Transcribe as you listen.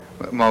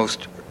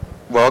most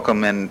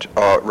welcome and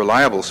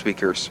reliable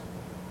speakers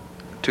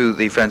to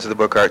the Friends of the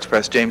Book Arts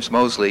Press, James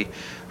Mosley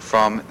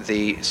from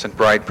the St.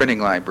 Bride Printing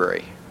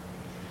Library.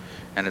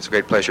 And it's a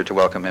great pleasure to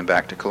welcome him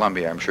back to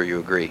Columbia. I'm sure you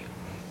agree.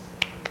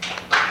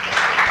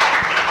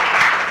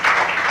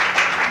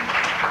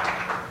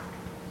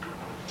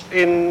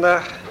 In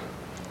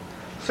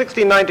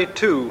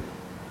 1692,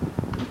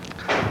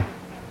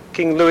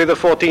 King Louis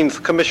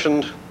XIV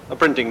commissioned a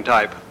printing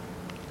type.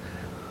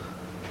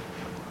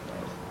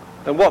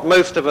 And what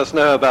most of us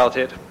know about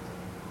it,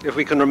 if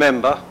we can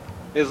remember,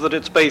 is that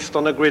it's based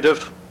on a grid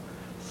of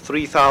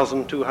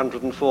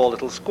 3,204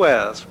 little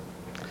squares.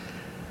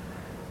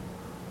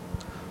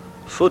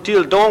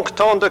 Faut-il donc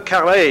tant de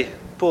carrés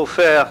pour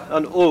faire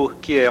un O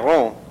qui est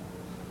rond?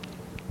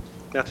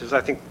 That is,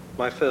 I think,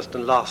 my first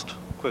and last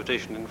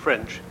quotation in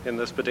French in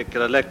this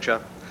particular lecture.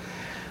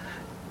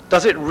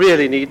 Does it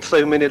really need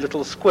so many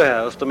little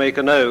squares to make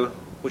an O,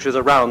 which is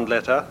a round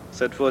letter,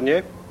 said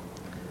Fournier,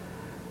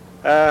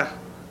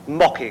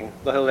 mocking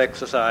the whole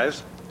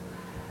exercise.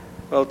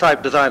 Well,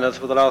 type designers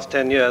for the last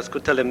 10 years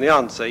could tell him the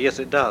answer, yes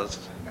it does.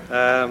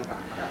 But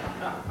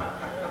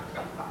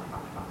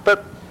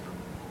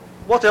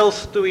what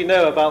else do we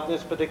know about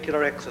this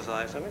particular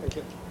exercise? I'm going to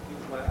use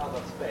my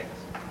other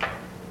specs.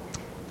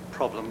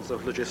 Problems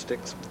of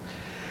logistics.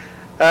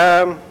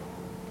 That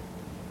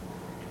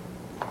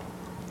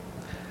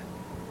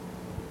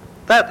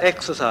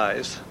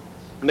exercise,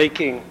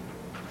 making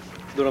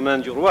the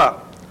Romain du Roi,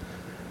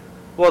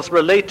 was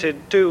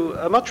related to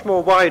a much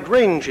more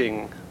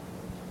wide-ranging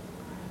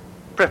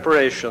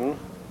preparation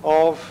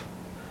of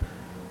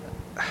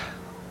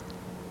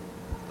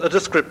a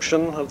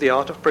description of the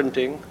art of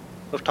printing,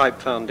 of type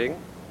founding.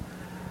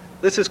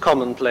 This is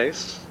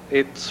commonplace.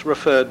 It's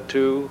referred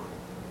to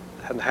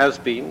and has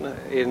been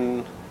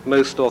in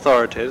most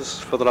authorities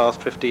for the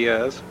last 50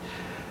 years.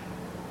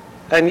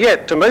 And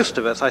yet, to most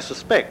of us, I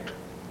suspect,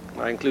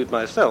 I include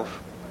myself,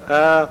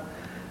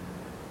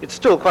 it's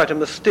still quite a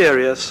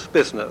mysterious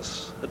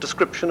business, a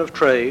description of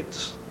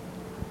trades,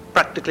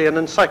 practically an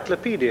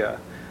encyclopedia.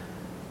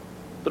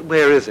 But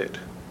where is it?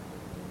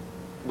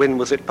 When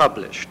was it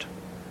published?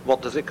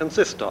 What does it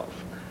consist of?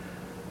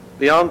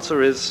 The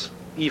answer is,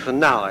 even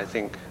now, I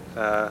think,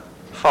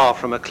 far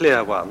from a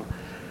clear one.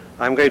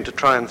 I'm going to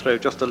try and throw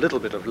just a little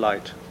bit of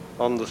light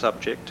on the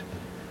subject.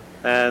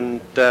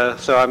 And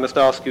so I must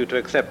ask you to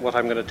accept what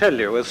I'm going to tell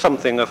you as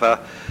something of a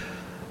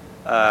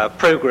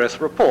progress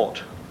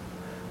report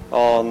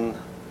on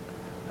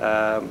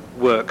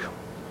work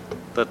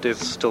that is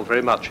still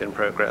very much in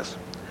progress.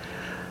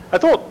 I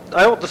thought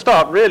I ought to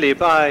start really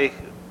by,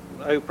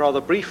 I hope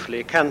rather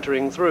briefly,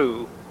 cantering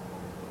through,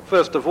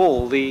 first of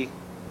all, the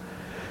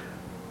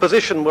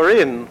position we're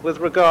in with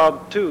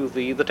regard to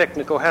the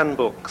technical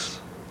handbooks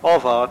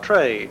of our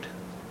trade,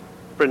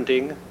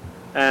 printing,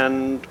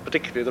 and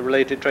particularly the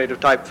related trade of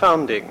type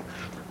founding,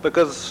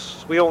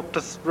 because we ought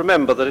to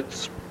remember that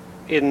it's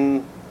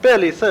in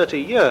barely 30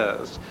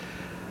 years,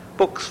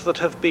 books that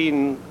have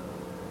been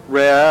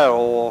rare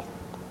or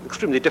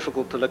extremely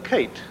difficult to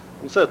locate,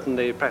 and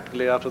certainly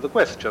practically out of the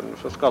question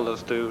for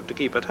scholars to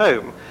keep at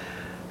home,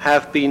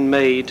 have been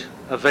made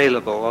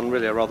available on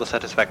really a rather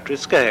satisfactory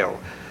scale.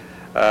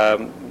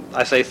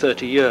 I say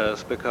 30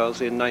 years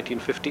because in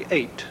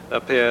 1958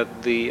 appeared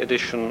the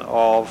edition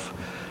of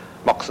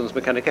Moxon's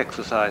Mechanic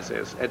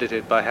Exercises,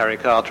 edited by Harry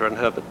Carter and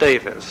Herbert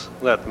Davis,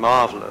 that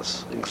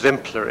marvelous,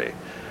 exemplary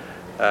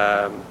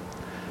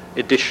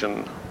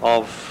edition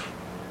of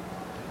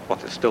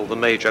what is still the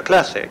major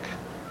classic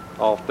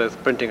of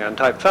both printing and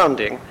type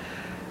founding,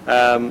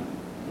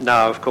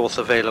 now of course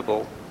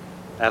available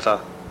as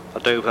a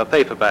Dover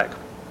paperback.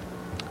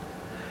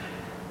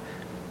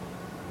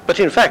 But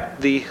in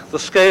fact, the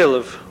scale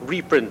of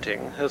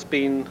reprinting has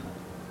been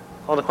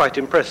on a quite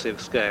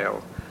impressive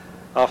scale.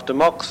 After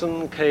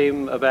Moxon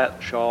came a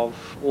batch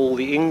of all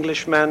the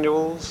English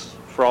manuals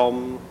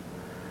from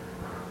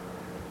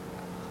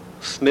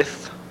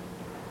Smith,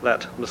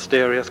 that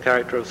mysterious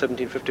character of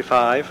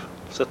 1755,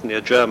 certainly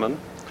a German,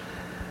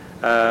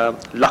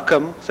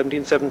 Luckham,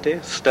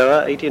 1770,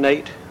 Stower,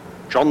 1808,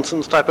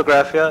 Johnson's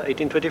Typographia,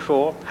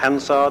 1824,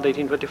 Hansard,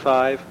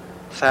 1825,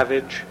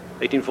 Savage,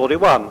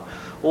 1841,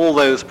 all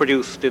those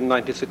produced in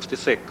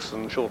 1966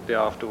 and shortly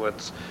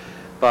afterwards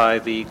by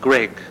the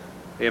Gregg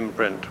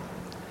imprint,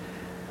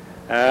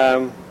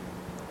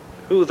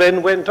 who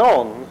then went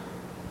on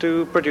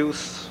to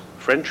produce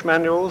French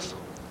manuals,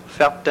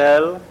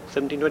 Fertel,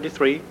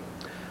 1723,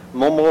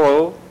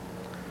 Montmoreau,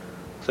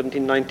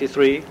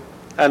 1793,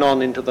 and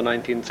on into the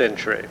 19th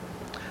century,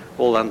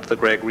 all under the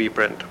Gregg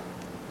reprint.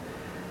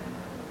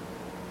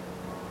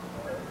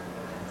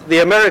 The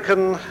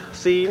American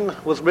scene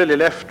was really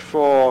left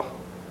for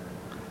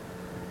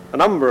a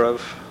number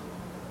of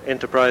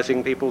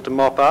enterprising people to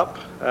mop up.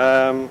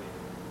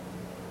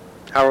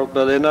 Harold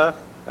Berliner,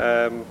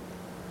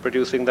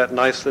 producing that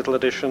nice little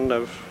edition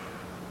of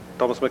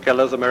Thomas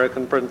McKellar's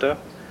American Printer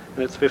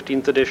in its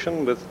 15th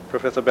edition with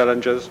Professor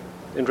Bellinger's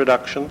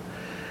introduction.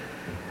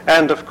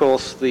 And of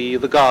course the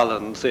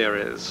Garland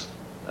series,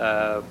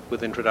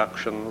 with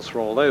introductions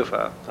from all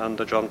over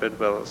under John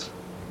Bidwell's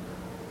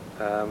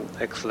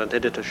excellent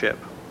editorship.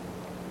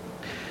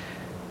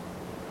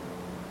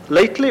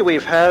 Lately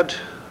we've had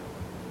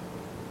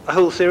a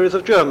whole series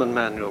of German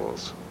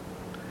manuals,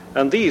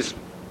 and these,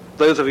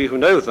 those of you who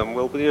know them,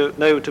 will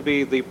know to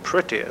be the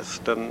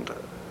prettiest and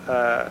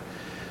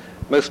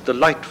most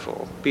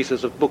delightful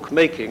pieces of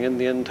bookmaking in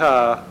the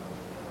entire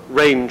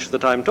range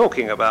that I'm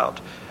talking about,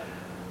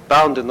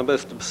 bound in the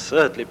most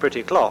absurdly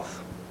pretty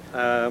cloth,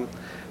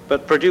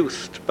 but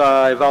produced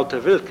by Walter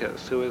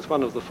Wilkes, who is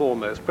one of the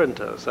foremost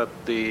printers at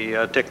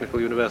the Technical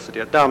University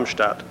at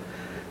Darmstadt,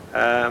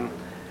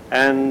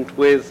 and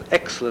with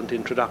excellent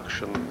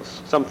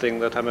introductions, something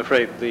that I'm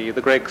afraid the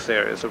Gregg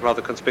series have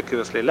rather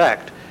conspicuously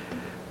lacked,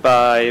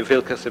 by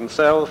Wilkes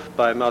himself,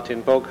 by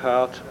Martin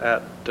Boghart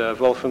at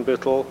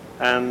Wolfenbüttel,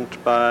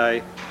 and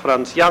by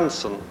Frans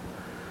Janssen,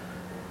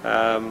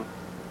 a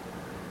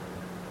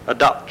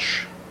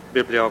Dutch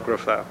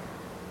bibliographer.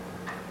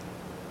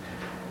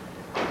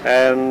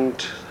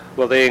 And,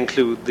 well, they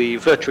include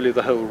virtually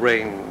the whole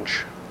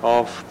range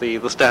of the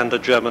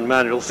standard German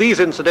manuals. These,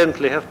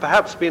 incidentally, have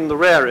perhaps been the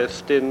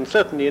rarest,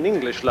 certainly in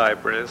English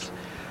libraries.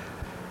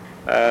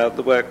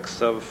 The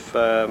works of,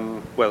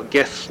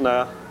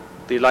 Gessner,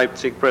 the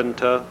Leipzig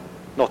printer,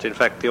 not in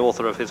fact the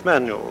author of his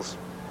manuals,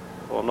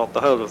 or not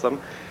the whole of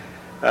them,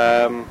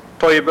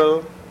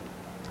 Teubel,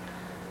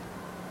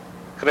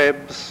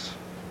 Krebs,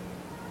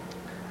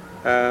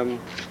 a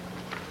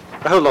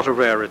whole lot of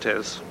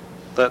rarities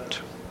that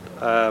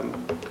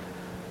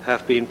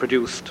have been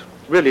produced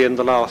really in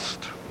the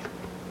last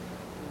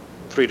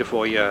 3 to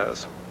 4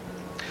 years.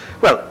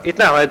 Well, it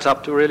now adds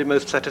up to a really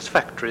most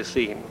satisfactory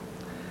scene.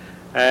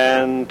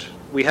 And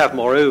we have,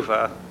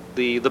 moreover,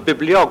 the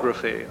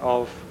bibliography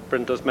of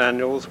printers'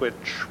 manuals,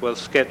 which was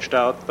sketched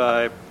out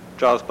by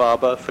Giles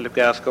Barber, Philip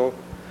Gaskell,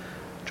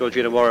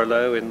 Georgina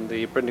Warrilow in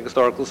the Printing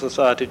Historical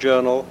Society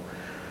Journal.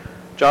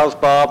 Giles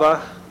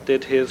Barber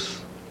did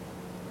his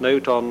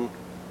note on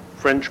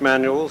French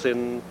manuals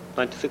in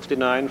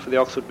 1969 for the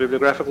Oxford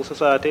Bibliographical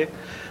Society.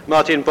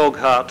 Martin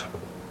Boghart,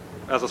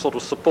 as a sort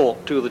of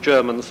support to the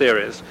German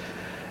series,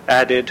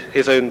 added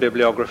his own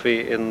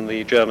bibliography in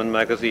the German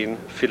magazine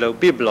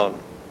Philobiblon.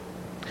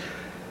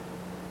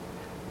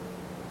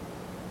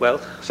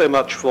 Well, so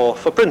much for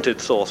printed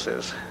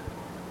sources.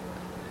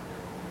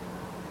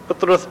 But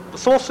there are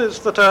sources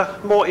that are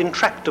more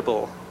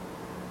intractable,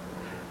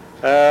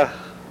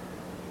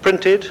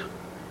 printed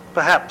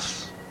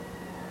perhaps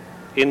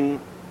in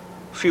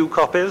few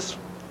copies,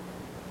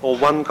 or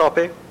one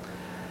copy,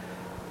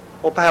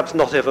 or perhaps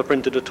not ever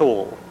printed at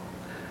all.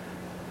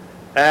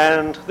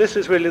 And this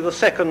is really the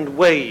second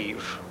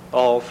wave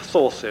of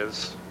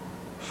sources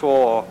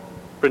for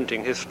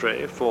printing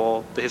history,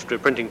 for the history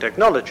of printing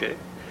technology.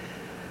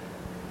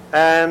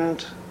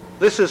 And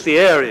this is the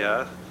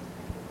area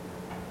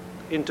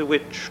into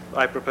which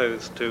I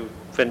propose to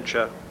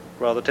venture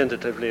rather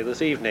tentatively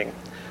this evening,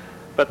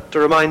 but to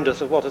remind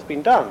us of what has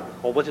been done,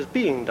 or what is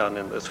being done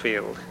in this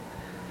field.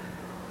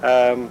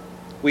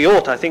 We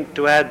ought, I think,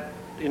 to add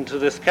into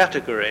this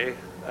category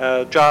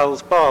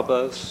Giles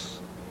Barber's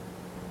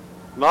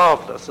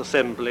marvelous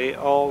assembly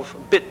of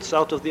bits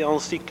out of the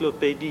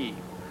Encyclopédie.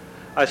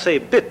 I say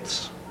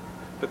bits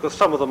because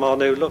some of them are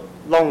no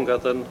longer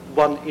than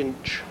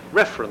 1-inch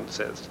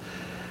references,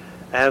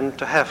 and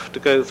to have to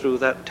go through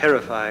that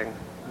terrifying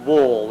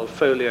wall of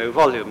folio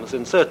volumes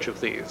in search of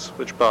these,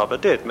 which Barber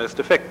did most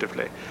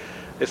effectively,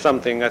 is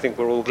something I think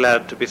we're all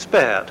glad to be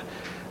spared.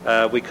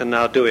 We can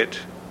now do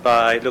it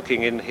by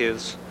looking in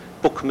his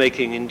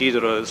Bookmaking in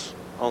Diderot's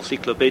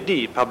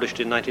Encyclopédie, published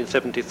in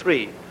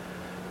 1973,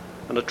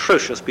 an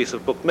atrocious piece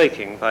of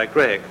bookmaking by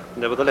Gregg.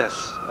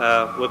 Nevertheless,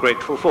 we're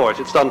grateful for it.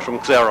 It's done from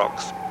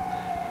Xerox.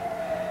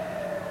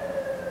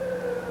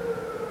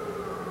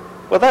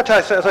 Well, that,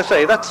 as I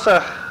say, that's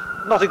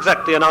not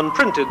exactly an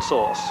unprinted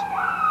source,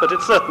 but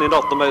it's certainly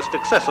not the most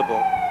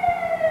accessible.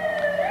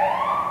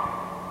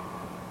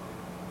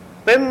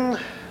 Then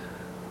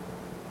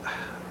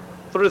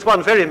there is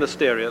one very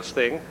mysterious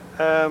thing.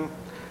 A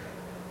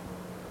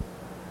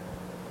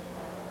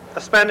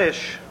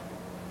Spanish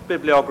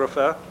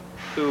bibliographer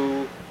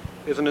who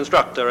is an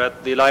instructor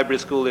at the library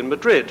school in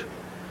Madrid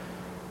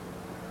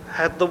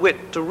had the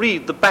wit to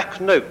read the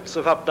back notes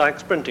of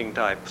Updike's printing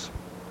types,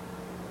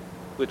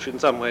 which in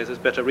some ways is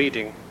better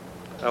reading,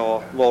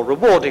 or more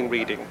rewarding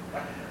reading.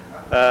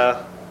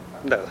 No,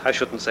 I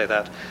shouldn't say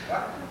that.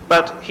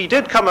 But he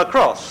did come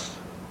across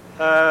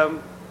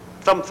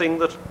something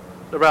that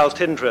aroused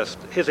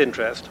his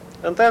interest,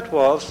 and that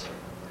was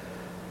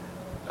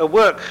a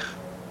work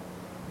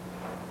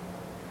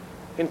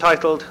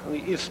entitled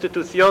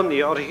Institución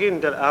y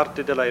Origen del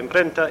Arte de la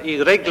Imprenta y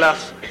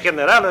Reglas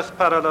Generales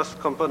para los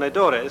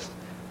Componedores,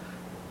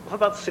 of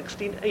about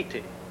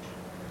 1680,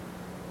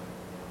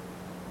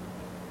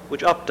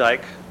 which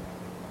Updike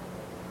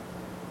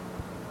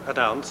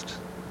announced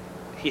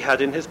he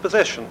had in his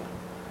possession.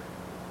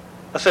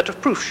 A set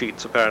of proof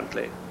sheets,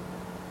 apparently,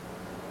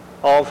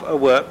 of a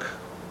work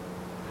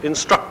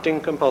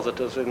instructing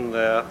compositors in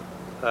the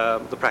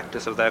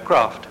practice of their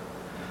craft.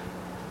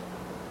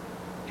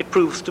 it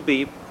proves to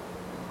be,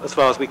 as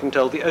far as we can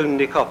tell, the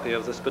only copy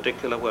of this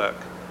particular work.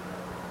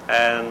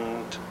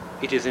 And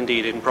it is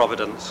indeed in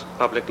Providence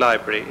Public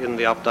Library in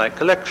the Updike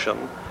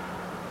collection.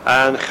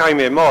 And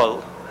Jaime Moll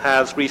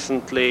has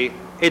recently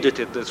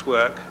edited this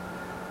work,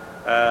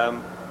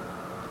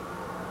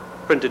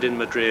 printed in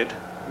Madrid,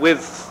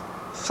 with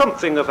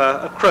something of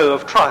a crow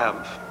of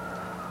triumph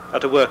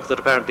at a work that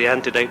apparently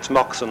antedates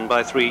Moxon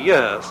by 3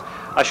 years.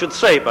 I should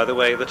say, by the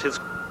way, that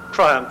his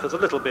triumph is a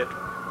little bit,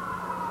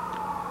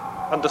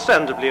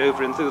 understandably,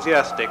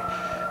 over-enthusiastic.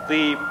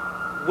 The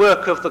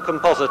work of the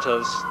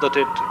compositors that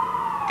it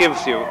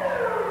gives you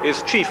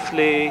is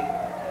chiefly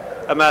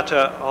a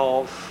matter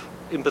of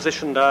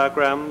imposition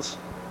diagrams,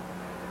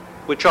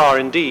 which are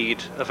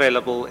indeed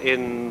available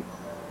in,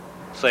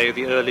 say,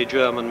 the early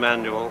German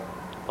manual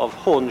of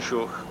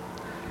Hohnschuch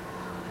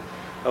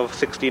of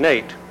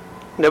 1608.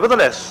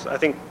 Nevertheless, I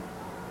think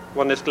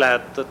one is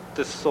glad that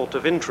this sort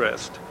of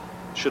interest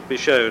should be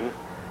shown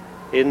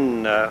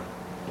in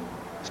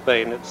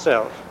Spain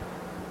itself.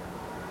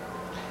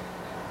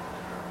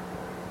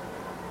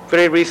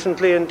 Very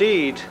recently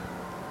indeed,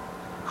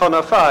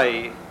 Conor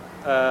Fahey,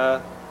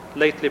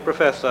 lately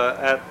professor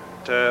at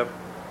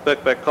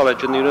Birkbeck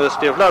College in the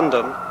University of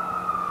London,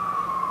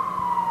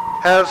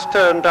 has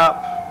turned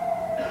up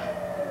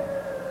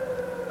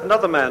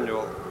another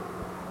manual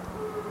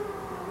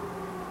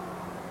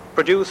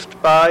produced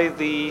by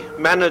the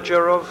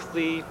manager of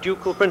the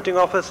Ducal Printing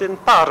Office in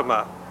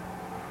Parma.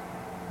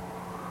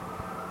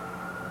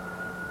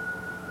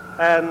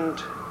 And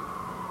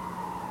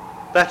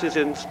that is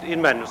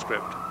in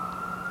manuscript.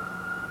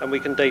 And we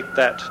can date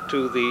that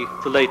to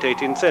the late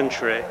 18th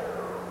century.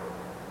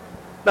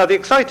 Now, the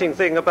exciting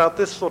thing about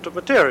this sort of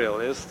material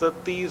is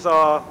that these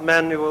are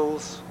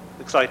manuals,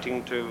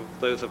 exciting to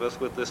those of us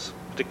with this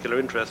particular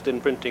interest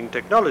in printing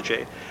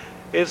technology,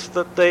 is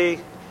that they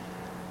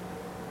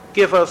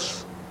give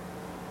us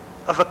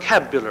a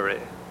vocabulary,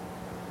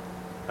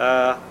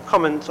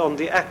 comments on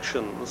the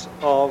actions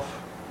of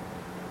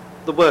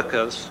the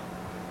workers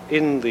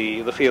in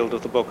the field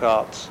of the book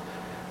arts,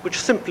 which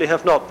simply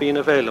have not been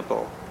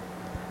available.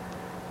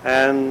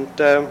 And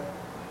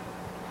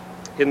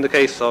in the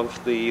case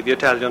of the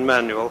Italian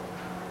manual,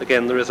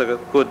 again, there is a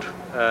good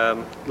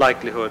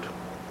likelihood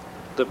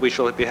that we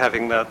shall be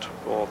having that,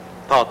 or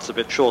parts of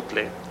it,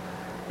 shortly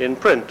in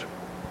print.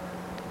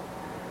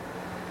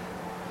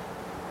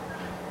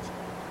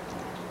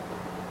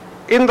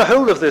 In the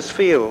whole of this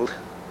field,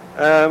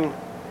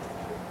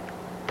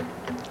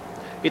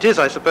 it is,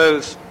 I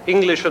suppose,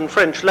 English and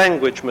French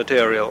language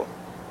material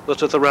that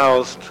has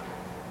aroused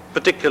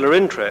particular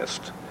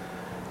interest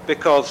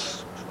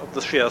because of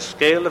the sheer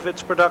scale of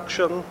its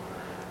production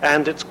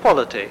and its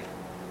quality.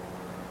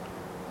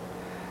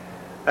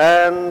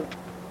 And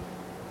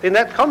in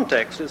that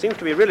context, it seems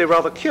to be really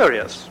rather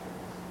curious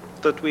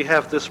that we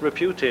have this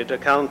reputed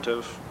account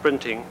of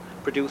printing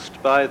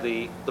produced by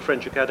the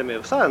French Academy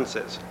of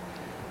Sciences,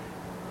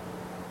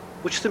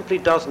 which simply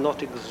does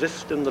not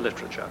exist in the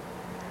literature.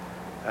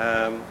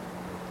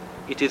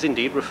 It is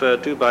indeed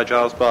referred to by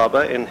Giles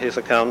Barber in his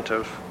account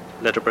of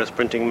letterpress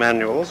printing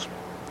manuals.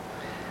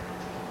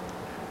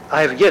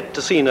 I have yet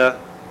to see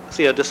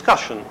a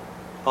discussion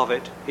of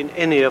it in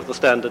any of the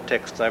standard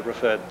texts I've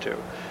referred to.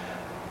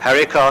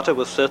 Harry Carter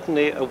was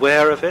certainly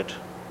aware of it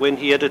when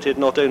he edited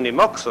not only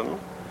Moxon,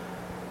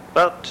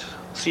 but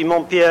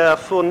Simon-Pierre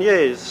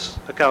Fournier's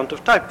account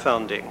of type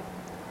founding.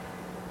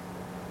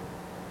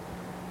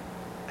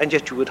 And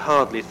yet you would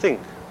hardly think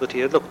that he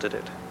had looked at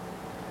it.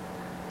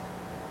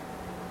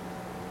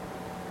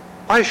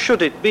 Why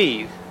should it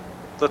be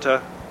that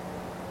a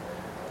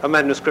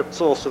manuscript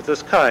source of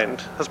this kind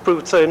has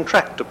proved so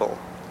intractable?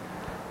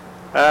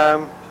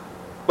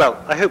 Well,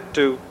 I hope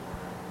to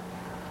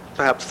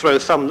perhaps throw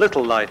some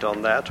little light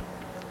on that,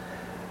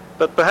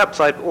 but perhaps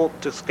I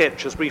ought to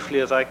sketch as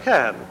briefly as I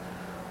can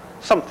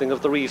something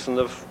of the reason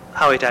of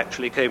how it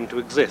actually came to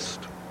exist.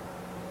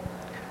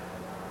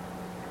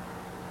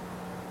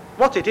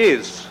 What it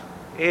is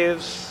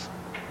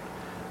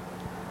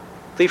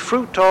the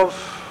fruit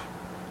of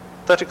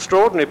that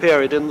extraordinary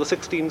period in the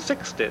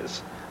 1660s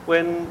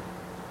when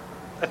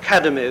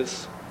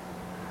academies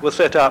were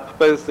set up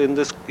both in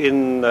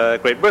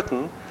Great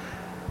Britain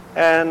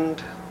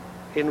and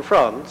in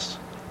France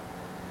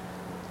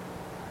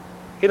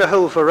in a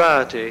whole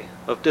variety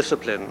of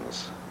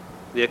disciplines.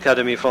 The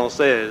Académie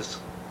Française,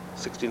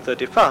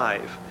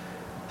 1635,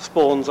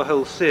 spawns a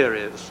whole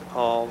series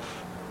of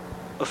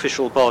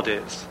official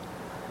bodies.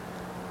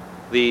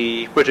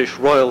 The British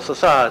Royal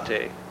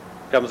Society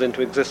comes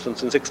into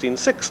existence in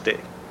 1660.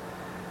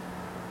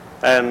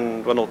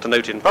 And one ought to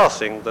note in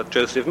passing that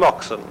Joseph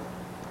Moxon,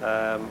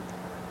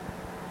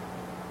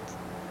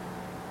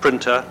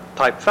 printer,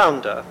 type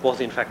founder, was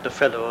in fact a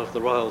fellow of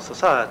the Royal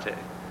Society.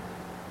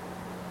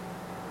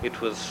 It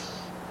was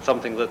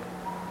something that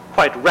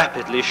quite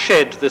rapidly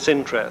shed this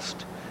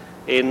interest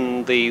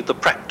in the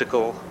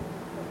practical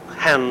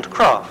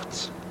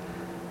handcrafts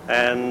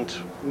and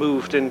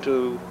moved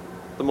into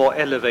the more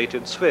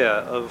elevated sphere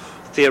of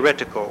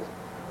theoretical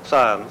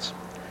science.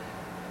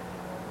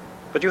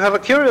 But you have a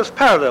curious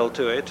parallel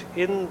to it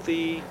in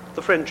the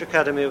French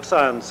Academy of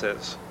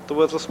Sciences. There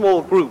was a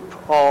small group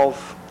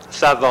of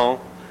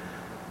savants,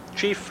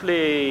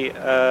 chiefly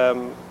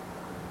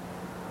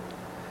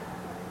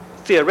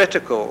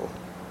theoretical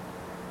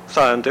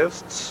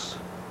scientists,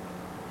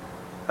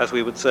 as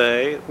we would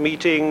say,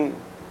 meeting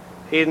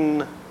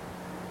in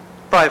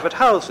private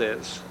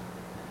houses,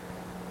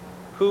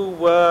 who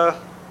were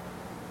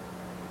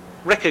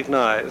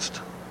recognized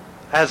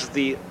as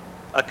the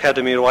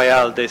Académie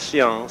Royale des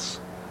Sciences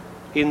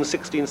in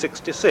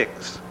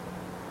 1666.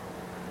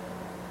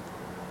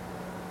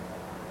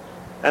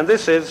 And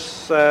this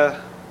is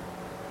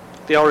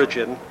the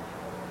origin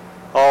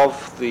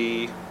of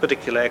the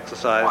particular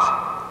exercise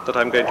that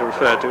I'm going to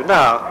refer to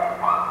now.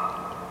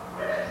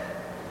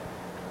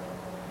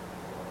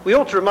 We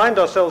ought to remind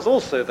ourselves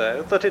also,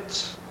 though, that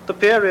it's the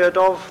period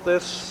of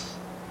this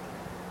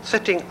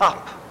setting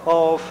up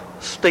of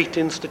state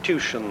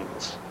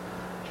institutions,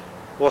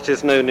 what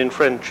is known in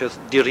French as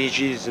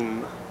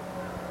dirigisme,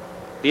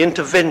 the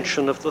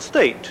intervention of the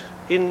state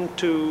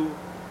into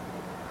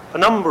a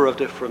number of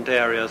different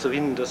areas of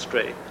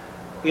industry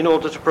in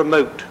order to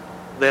promote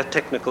their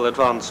technical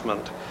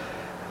advancement.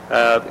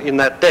 In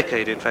that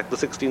decade, in fact, the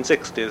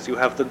 1660s, you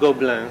have the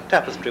Gobelin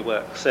tapestry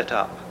work set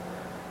up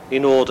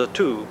in order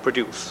to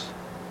produce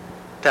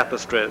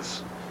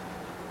tapestries,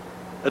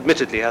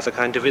 admittedly as a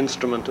kind of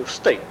instrument of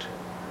state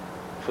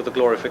for the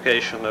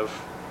glorification of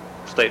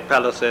state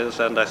palaces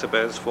and, I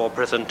suppose, for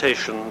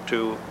presentation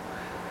to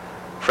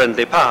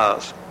friendly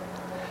powers.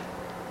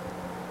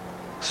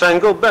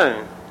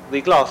 Saint-Gobain,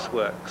 the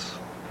glassworks,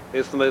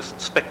 is the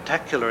most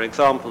spectacular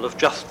example of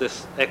just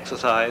this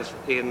exercise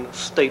in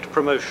state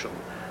promotion,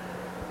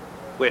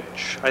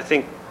 which I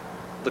think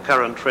the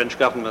current French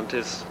government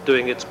is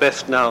doing its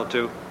best now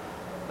to,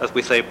 as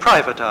we say,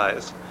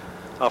 privatize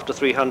after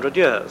 300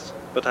 years.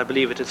 But I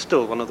believe it is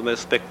still one of the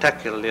most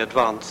spectacularly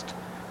advanced,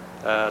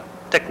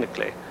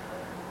 technically,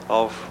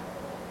 of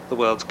the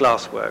world's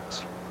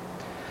glassworks.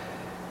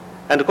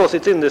 And of course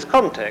it's in this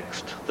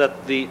context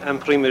that the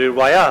Imprimerie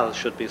Royale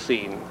should be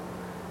seen,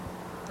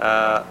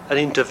 an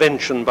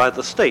intervention by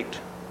the state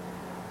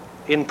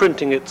in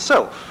printing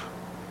itself,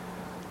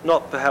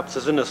 not perhaps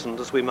as innocent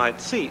as we might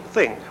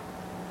think.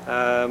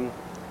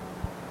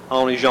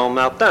 Henri-Jean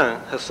Martin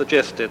has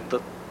suggested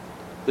that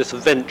this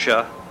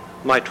venture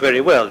might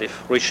very well,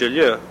 if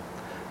Richelieu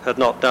had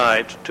not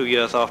died 2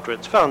 years after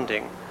its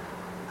founding,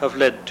 have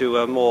led to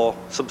a more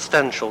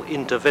substantial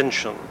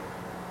intervention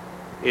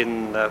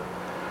in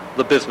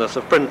the business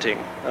of printing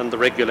and the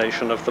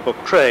regulation of the book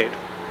trade.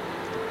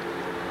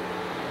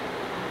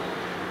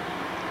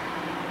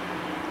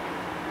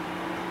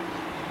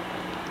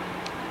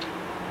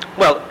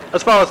 Well,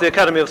 as far as the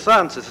Academy of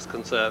Sciences is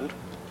concerned,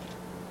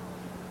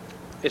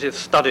 it is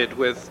studied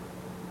with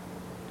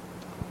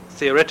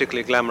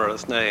theoretically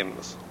glamorous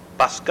names: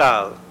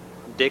 Pascal,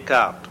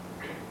 Descartes.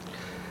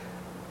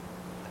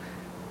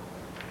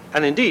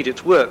 And indeed,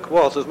 its work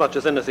was, as much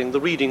as anything, the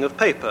reading of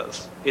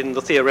papers in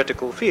the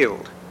theoretical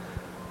field.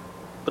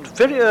 But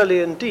very early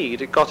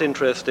indeed, it got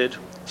interested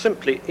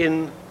simply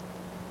in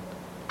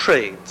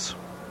trades,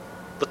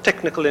 the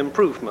technical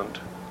improvement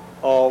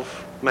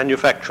of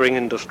manufacturing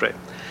industry.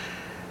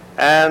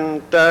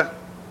 And an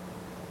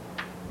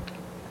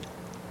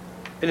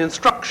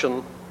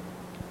instruction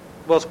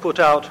was put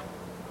out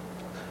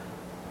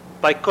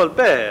by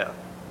Colbert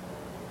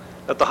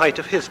at the height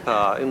of his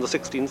power in the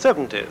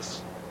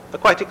 1670s, a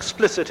quite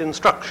explicit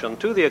instruction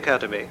to the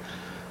Academy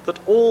that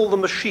all the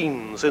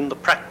machines in the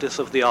practice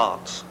of the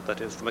arts,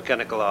 that is, the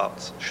mechanical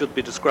arts, should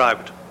be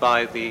described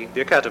by the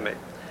Academy,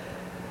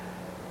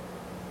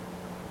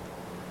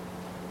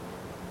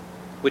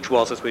 which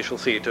was, as we shall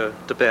see, to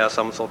bear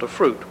some sort of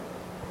fruit.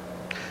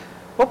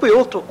 What we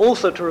ought to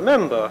also to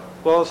remember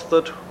was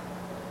that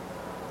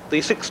the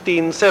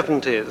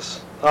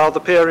 1670s are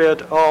the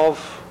period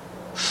of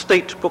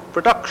state book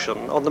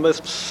production on the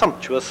most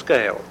sumptuous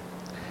scale.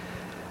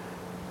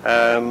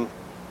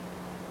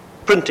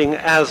 Printing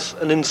as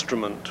an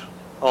instrument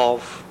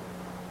of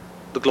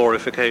the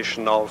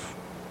glorification of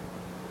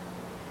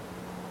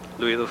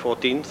Louis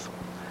XIV,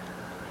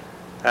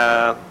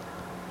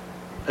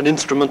 an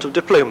instrument of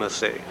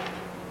diplomacy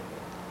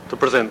to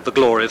present the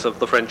glories of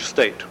the French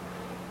state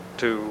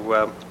to,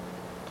 I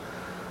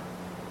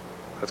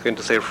was going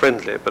to say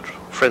friendly, but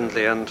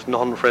friendly and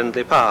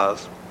non-friendly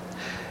powers.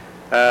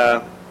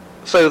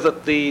 So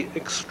that the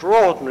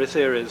extraordinary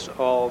series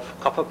of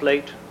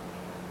copperplate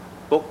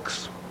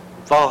books,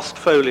 vast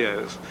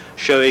folios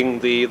showing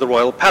the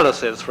royal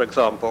palaces, for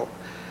example,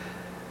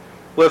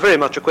 were very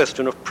much a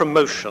question of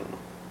promotion.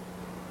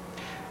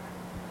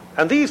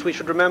 And these, we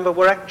should remember,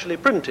 were actually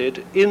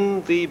printed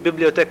in the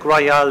Bibliothèque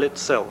Royale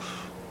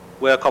itself,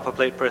 where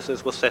copperplate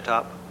presses were set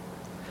up.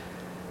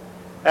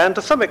 And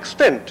to some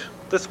extent,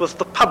 this was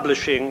the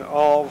publishing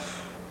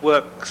of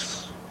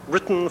works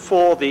written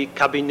for the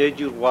Cabinet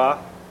du Roi,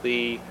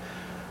 the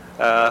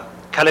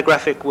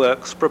calligraphic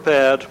works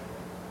prepared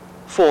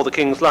for the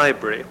King's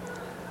Library,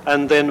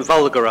 and then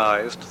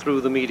vulgarized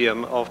through the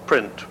medium of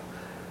print.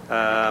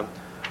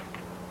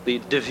 the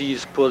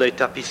Devise pour les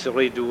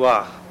tapisseries du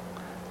roi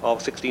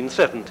of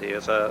 1670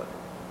 is a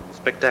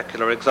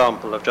spectacular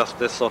example of just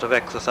this sort of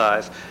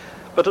exercise.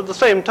 But at the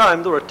same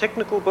time, there are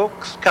technical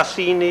books.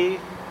 Cassini,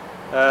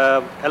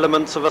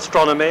 Elements of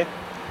Astronomy,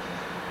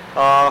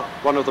 are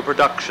one of the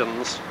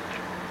productions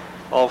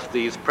of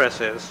these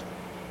presses.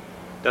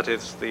 That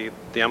is the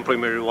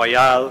Imprimerie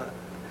Royale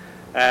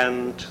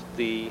and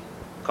the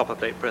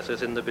copperplate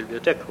presses in the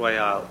Bibliothèque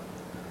Royale.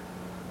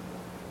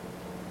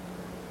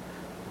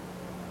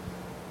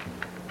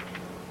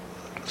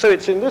 So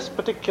it's in this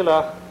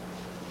particular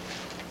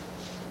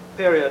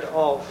period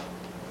of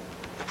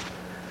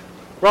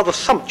rather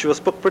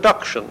sumptuous book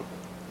production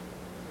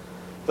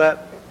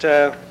that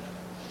a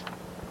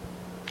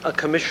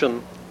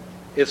commission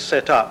is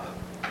set up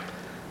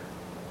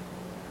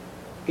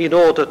in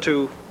order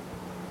to,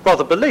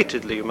 rather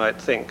belatedly you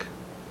might think,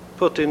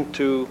 put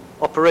into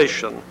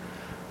operation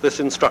this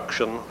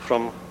instruction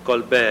from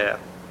Colbert.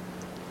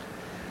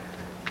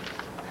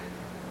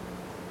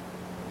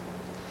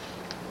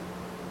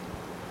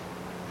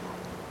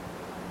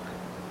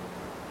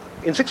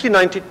 In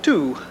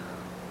 1692,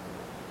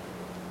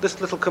 this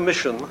little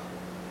commission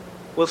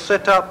was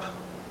set up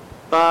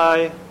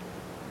by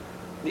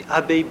the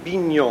Abbé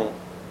Bignon.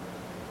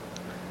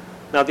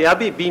 Now, the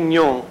Abbé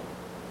Bignon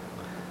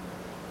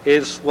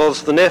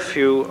was the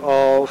nephew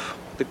of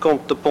the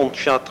Comte de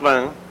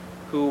Pontchartrain,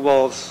 who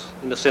was,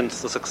 in a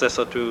sense, the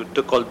successor to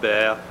de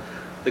Colbert,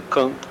 the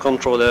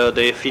contrôleur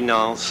des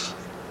finances,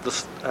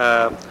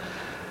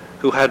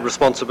 who had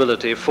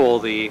responsibility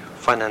for the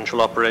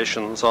financial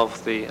operations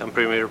of the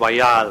Imprimerie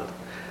Royale.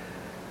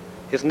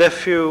 His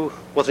nephew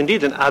was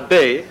indeed an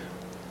abbé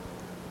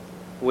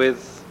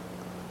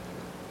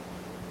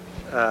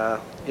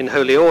in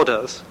holy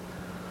orders.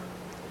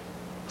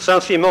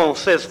 Saint-Simon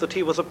says that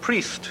he was a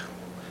priest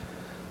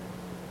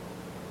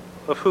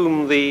of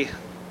whom the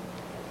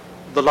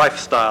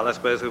lifestyle, I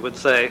suppose we would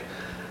say,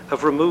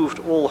 have removed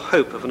all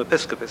hope of an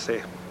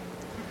episcopacy.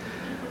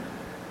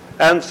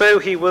 And so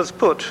he was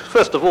put,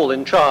 first of all,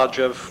 in charge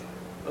of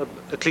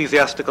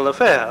ecclesiastical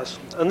affairs,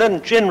 and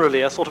then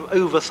generally a sort of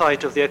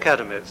oversight of the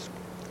academies.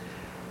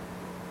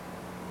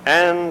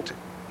 And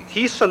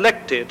he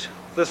selected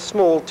this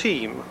small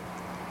team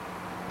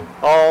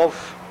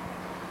of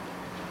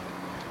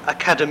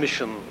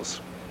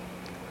academicians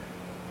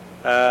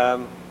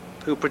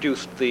who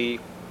produced the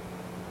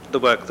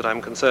work that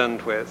I'm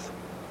concerned with.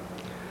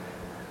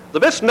 The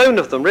best known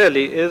of them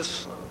really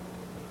is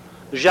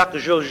Jacques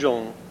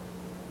Jourjon,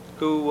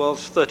 who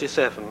was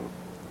 37,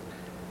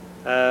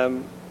 a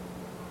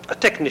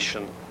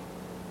technician.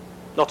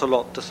 Not a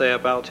lot to say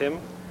about him.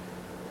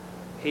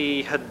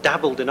 He had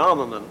dabbled in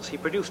armaments. He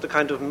produced a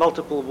kind of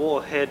multiple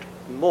warhead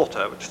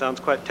mortar, which sounds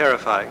quite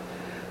terrifying,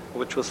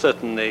 which was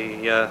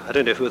certainly, I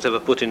don't know if it was ever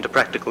put into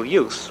practical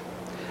use.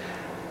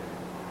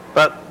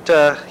 But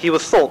he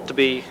was thought to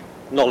be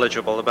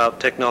knowledgeable about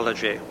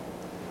technology.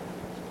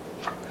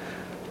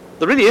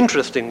 The really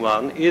interesting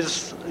one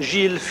is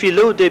Gilles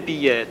Filot de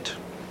Billette,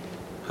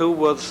 who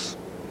was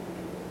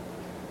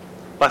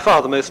by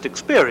far the most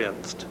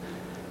experienced.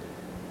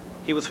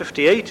 He was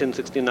 58 in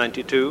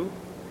 1692.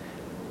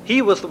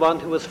 He was the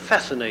one who was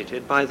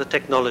fascinated by the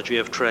technology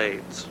of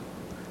trades.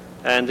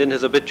 And in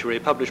his obituary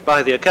published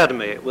by the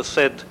Academy, it was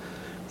said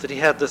that he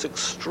had this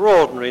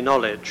extraordinary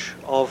knowledge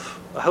of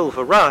a whole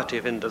variety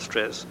of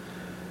industries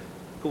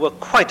who were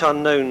quite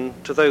unknown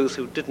to those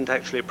who didn't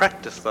actually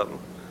practice them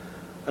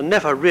and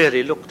never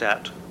really looked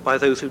at by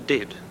those who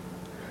did.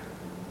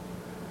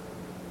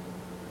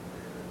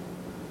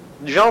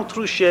 Jean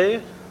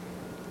Trouchet,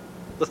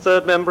 the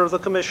third member of the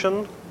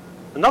commission,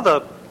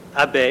 another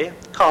abbé,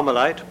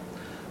 Carmelite,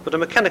 but a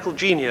mechanical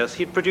genius.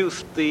 He'd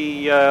produced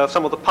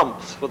some of the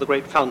pumps for the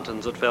great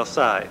fountains at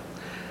Versailles.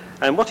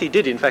 And what he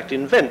did, in fact,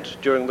 invent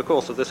during the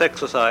course of this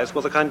exercise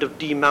was a kind of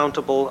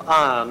demountable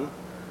iron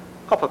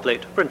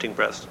copperplate printing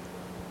press.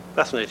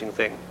 Fascinating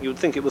thing. You'd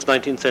think it was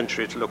 19th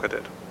century to look at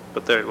it,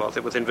 but there it was.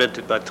 It was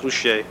invented by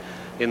Trouchet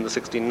in the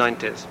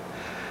 1690s.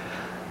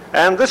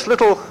 And this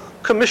little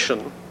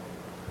commission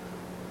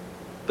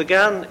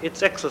began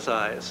its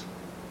exercise.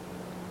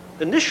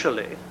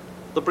 Initially,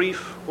 the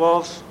brief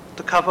was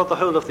to cover the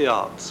whole of the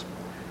arts.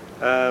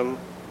 A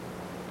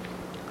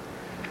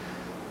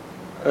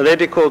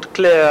lady called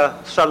Claire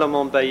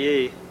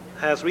Salomon-Baillet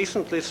has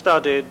recently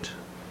studied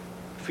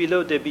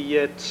Filot de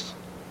Billette's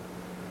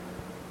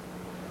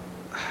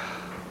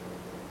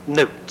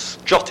notes,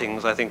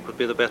 jottings I think would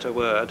be the better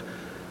word,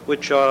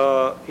 which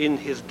are in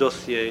his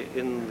dossier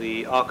in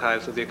the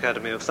archives of the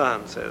Academy of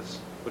Sciences,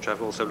 which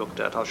I've also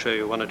looked at. I'll show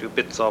you one or two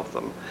bits of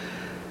them.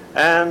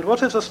 And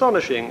what is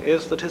astonishing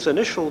is that his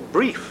initial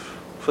brief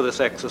for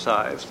this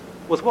exercise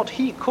was what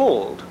he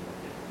called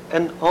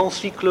an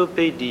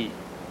encyclopédie.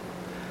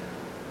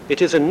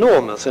 It is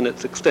enormous in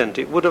its extent.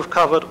 It would have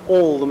covered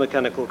all the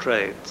mechanical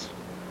trades.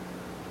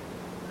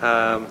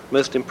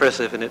 Most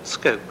impressive in its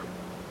scope.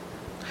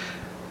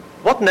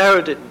 What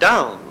narrowed it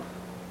down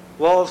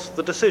was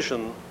the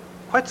decision,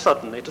 quite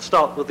suddenly, to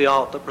start with the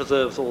art that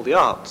preserves all the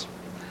arts.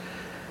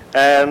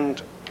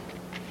 And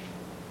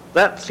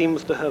that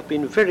seems to have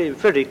been very,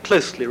 very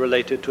closely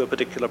related to a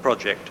particular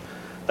project.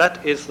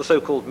 That is the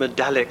so-called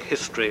medallic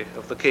history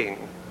of the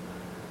king,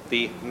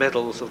 the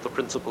medals of the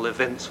principal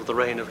events of the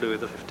reign of Louis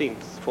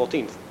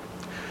XIV.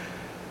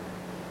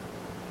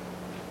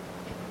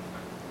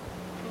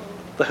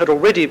 There had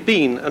already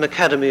been an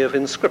academy of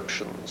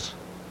inscriptions,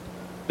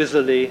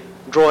 busily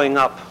drawing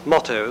up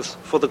mottos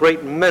for the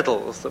great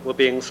medals that were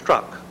being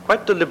struck,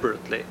 quite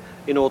deliberately,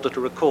 in order to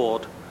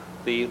record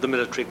the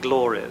military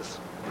glories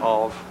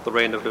of the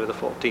reign of Louis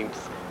XIV.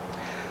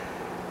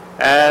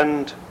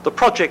 And the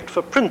project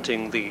for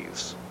printing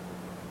these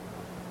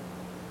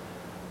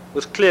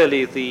was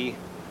clearly the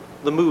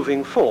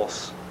moving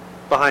force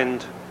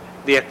behind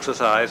the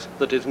exercise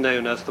that is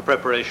known as the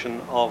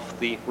preparation of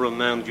the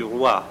Romain du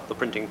Roi, the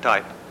printing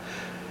type.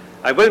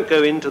 I won't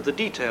go into the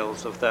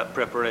details of that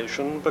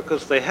preparation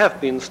because they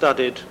have been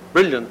studied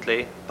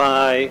brilliantly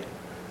by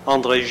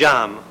André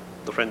Jam,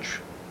 the French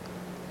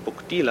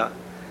book dealer.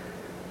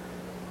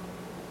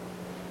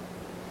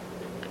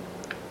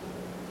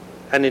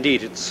 And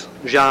indeed, it's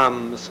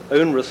Jam's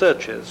own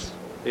researches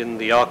in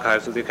the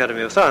archives of the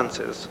Academy of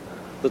Sciences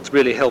that's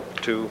really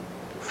helped to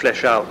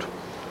flesh out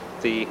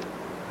the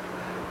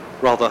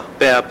rather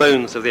bare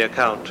bones of the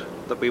account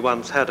that we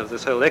once had of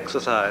this whole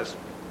exercise.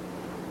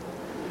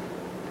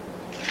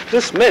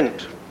 This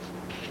meant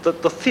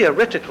that the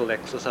theoretical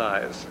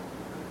exercise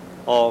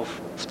of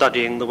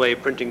studying the way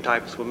printing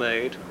types were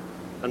made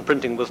and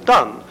printing was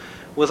done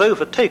was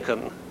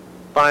overtaken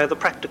by the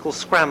practical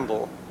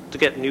scramble to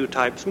get new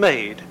types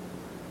made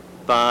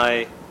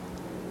by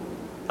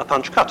a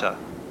punch cutter.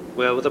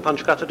 Where was a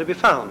punch cutter to be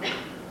found?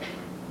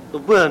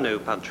 There were no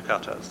punch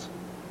cutters.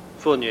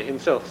 Fournier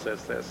himself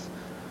says this,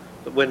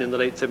 that when in the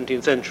late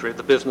 17th century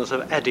the business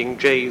of adding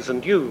J's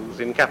and U's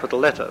in capital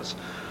letters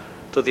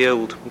to the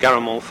old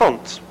Garamond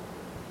fonts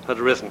had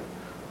arisen,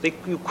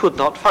 you could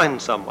not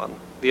find someone.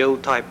 The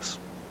old types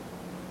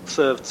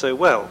served so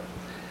well.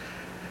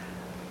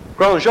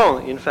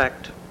 Grandjean, in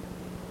fact,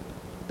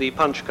 the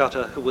punch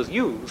cutter who was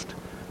used,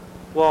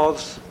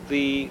 was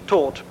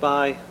taught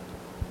by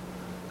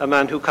a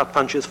man who cut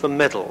punches for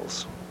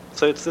medals.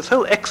 So it's this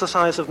whole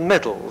exercise of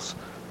medals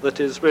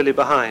that is really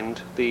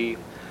behind the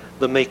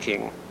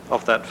making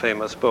of that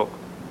famous book.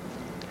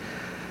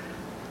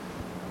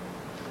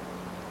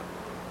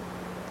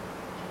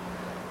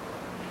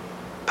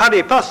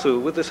 Pari passu,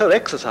 with this whole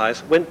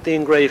exercise, went the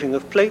engraving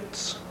of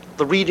plates,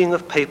 the reading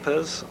of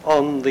papers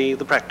on the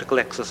practical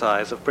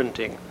exercise of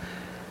printing.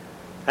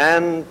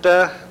 And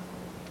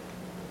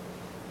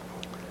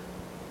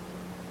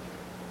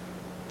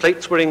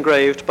plates were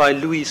engraved by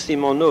Louis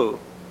Simonneau,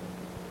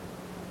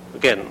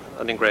 again,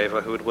 an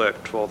engraver who had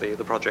worked for the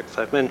projects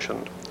I've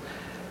mentioned.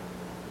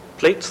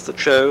 Plates that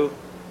show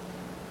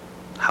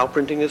how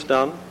printing is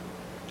done,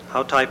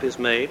 how type is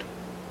made,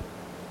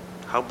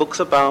 how books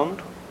are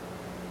bound,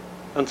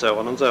 and so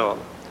on and so on.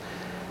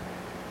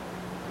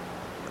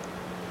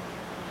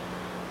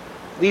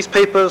 These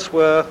papers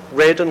were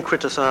read and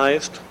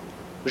criticized.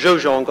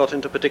 Jaujon got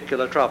into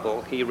particular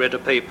trouble. He read a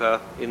paper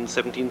in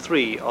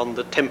 1703 on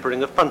the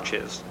tempering of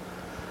punches.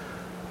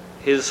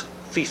 His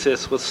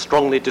thesis was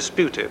strongly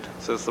disputed,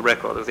 says the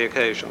record of the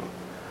occasion.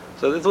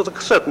 So there was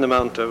a certain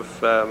amount of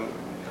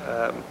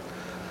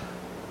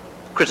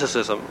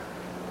criticism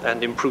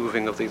and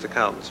improving of these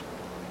accounts.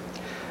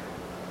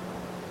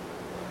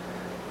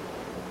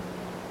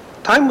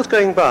 Time was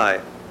going by.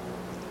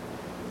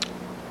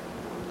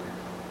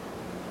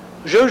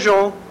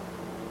 Jaujon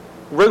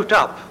wrote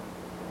up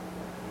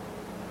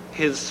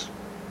his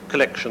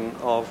collection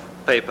of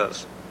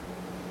papers.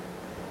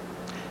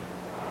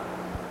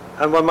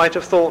 And one might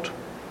have thought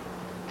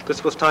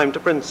this was time to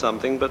print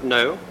something, but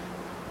no.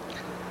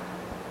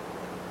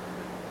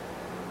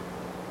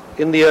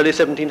 In the early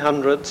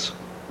 1700s,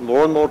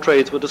 more and more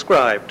trades were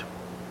described.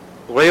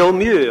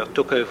 Réaumur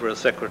took over as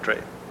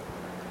secretary.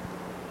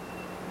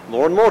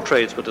 More and more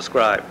trades were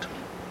described.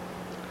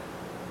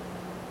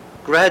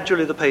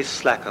 Gradually the pace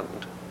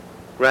slackened.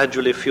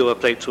 Gradually fewer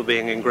plates were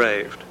being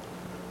engraved.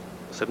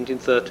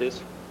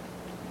 1730s,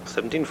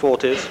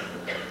 1740s.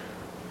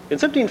 In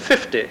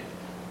 1750,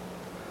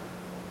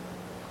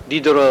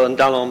 Diderot and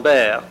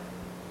d'Alembert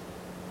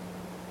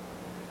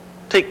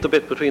take the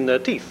bit between their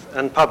teeth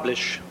and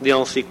publish the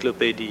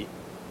Encyclopédie,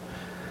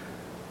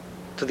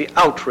 to the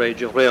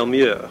outrage of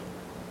Réaumur,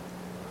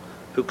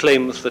 who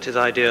claims that his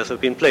ideas have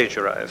been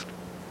plagiarized.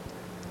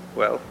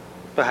 Well,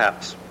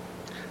 perhaps.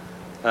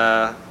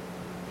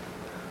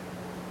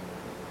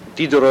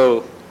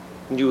 Diderot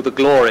knew the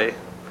glory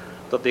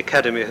that the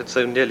Academy had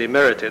so nearly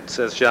merited,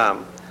 says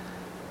Jam.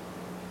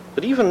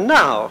 But even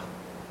now,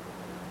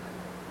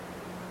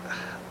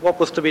 what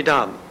was to be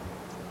done?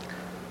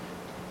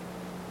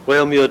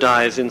 Réaumur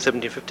dies in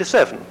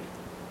 1757.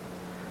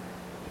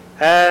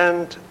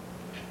 And,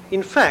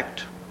 in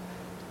fact,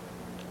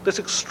 this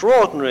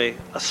extraordinary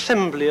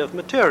assembly of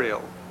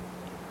material,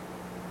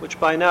 which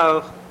by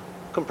now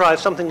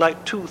comprised something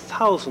like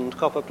 2,000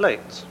 copper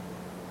plates,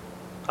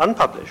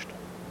 unpublished,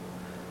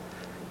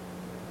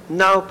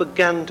 now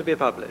began to be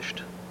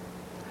published.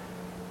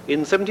 in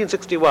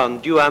 1761,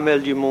 Duhamel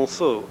du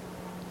Monceau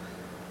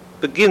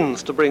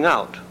begins to bring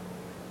out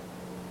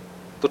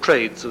the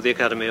trades of the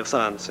Academy of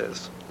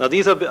Sciences. Now,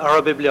 these are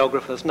a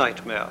bibliographer's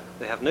nightmare.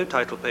 They have no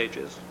title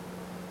pages,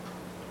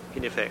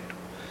 in effect.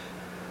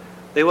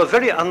 They were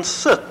very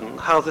uncertain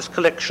how this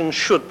collection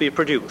should be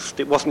produced.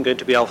 It wasn't going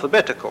to be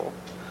alphabetical,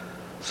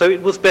 so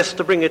it was best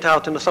to bring it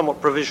out in a somewhat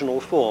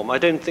provisional form. I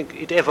don't think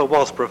it ever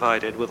was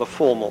provided with a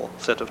formal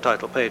set of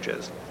title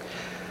pages.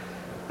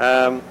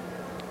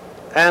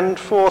 And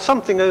for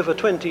something over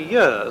 20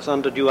 years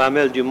under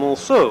Duhamel du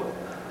Monceau,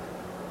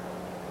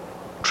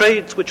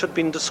 trades which had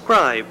been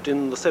described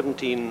in the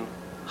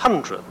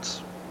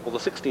 1700s or the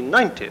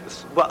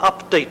 1690s were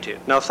updated.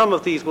 Now, some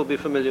of these will be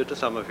familiar to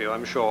some of you,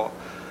 I'm sure.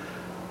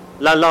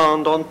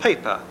 Lalande on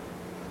paper.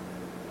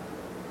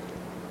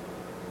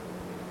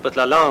 But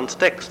Lalande's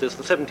text is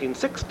the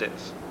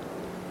 1760s.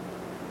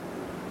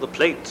 The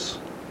plates,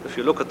 if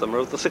you look at them, are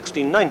of the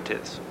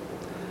 1690s.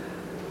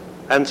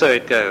 And so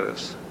it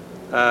goes.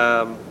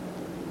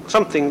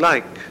 Something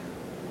like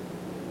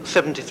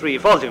 73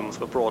 volumes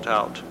were brought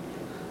out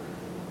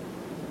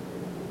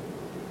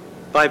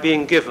by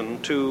being given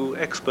to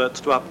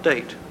experts to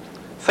update.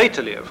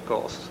 Fatally, of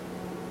course,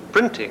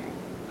 printing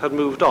had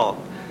moved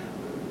on.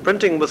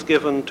 Printing was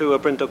given to a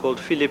printer called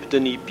Philippe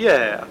Denis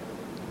Pierre,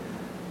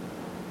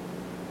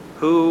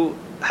 who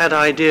had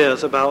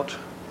ideas about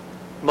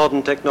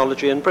modern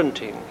technology and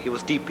printing. He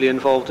was deeply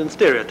involved in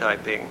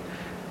stereotyping.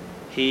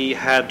 He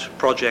had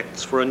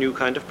projects for a new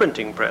kind of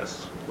printing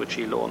press, which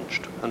he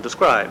launched and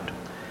described.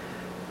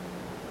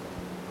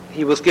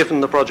 He was given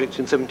the project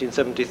in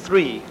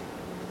 1773.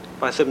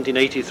 By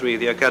 1783,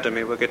 the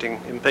Academy were getting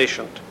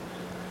impatient.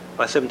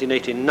 By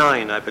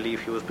 1789, I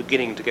believe he was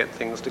beginning to get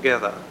things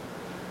together.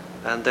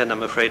 And then,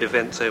 I'm afraid,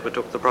 events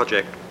overtook the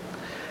project.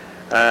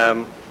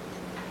 That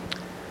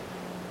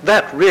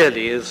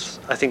really is,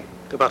 I think,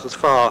 about as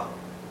far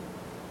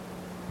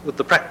with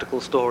the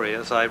practical story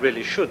as I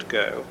really should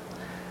go,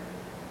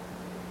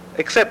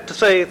 except to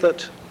say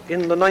that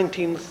in the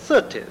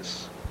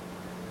 1930s,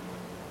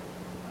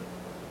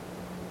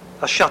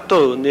 a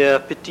chateau near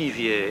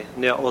Pithiviers,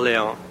 near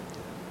Orléans,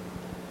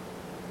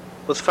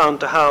 was found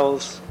to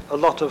house a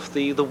lot of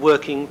the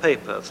working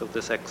papers of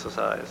this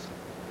exercise.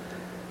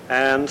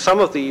 And some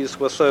of these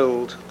were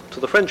sold to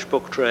the French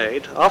book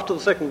trade. After the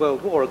Second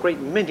World War, a great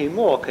many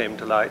more came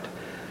to light,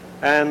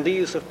 and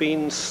these have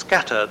been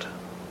scattered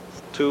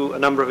to a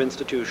number of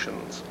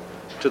institutions,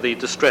 to the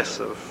distress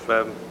of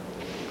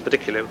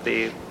particularly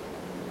the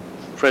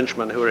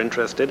Frenchmen who are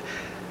interested.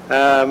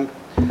 The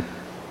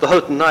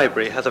Houghton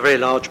Library has a very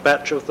large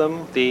batch of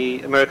them.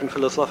 The American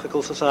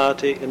Philosophical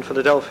Society in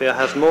Philadelphia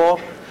has more.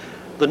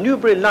 The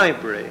Newberry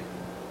Library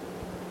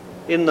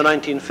in the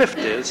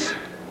 1950s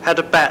had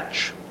a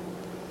batch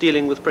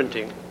dealing with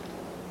printing.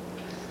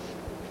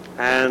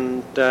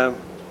 And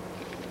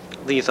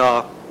these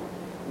are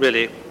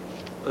really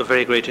of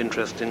very great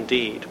interest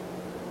indeed.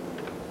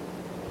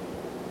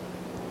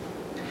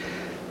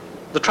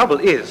 The trouble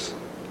is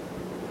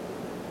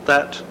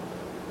that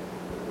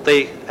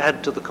they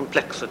add to the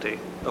complexity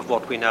of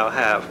what we now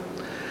have.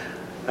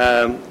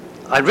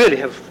 I really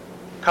have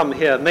come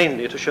here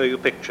mainly to show you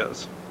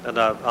pictures, and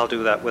I'll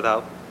do that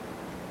without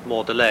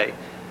more delay.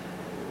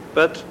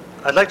 But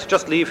I'd like to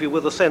just leave you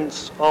with a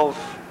sense of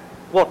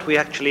what we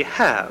actually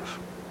have,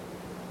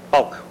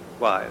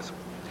 bulk-wise.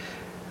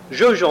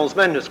 Jaujon's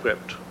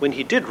manuscript, when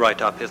he did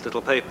write up his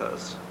little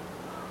papers,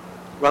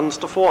 runs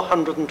to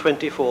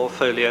 424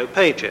 folio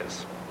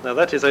pages. Now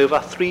that is over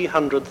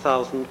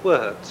 300,000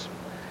 words.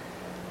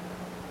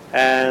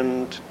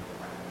 And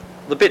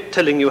the bit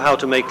telling you how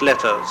to make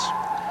letters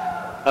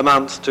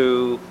amounts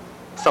to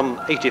some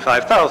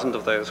 85,000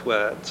 of those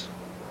words.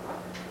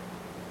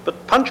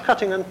 But punch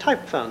cutting and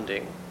type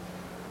founding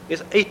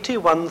is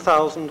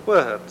 81,000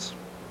 words.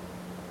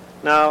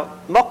 Now,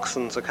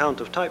 Moxon's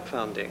account of type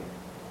founding,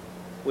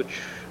 which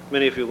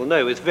many of you will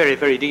know is very,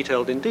 very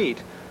detailed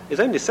indeed, is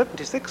only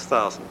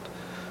 76,000.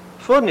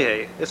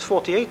 Fournier is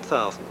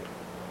 48,000.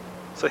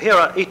 So here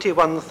are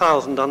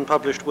 81,000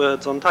 unpublished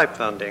words on type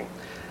founding.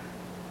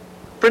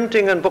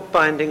 Printing and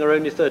bookbinding are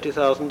only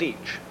 30,000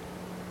 each.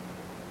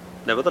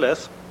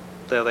 Nevertheless,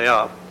 there they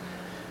are.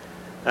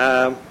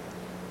 And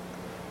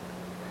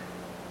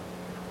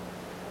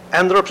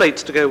there are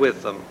plates to go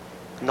with them.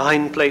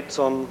 9 plates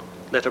on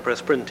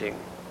letterpress printing,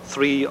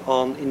 3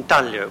 on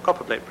intaglio,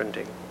 copperplate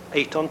printing,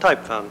 8 on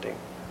type founding.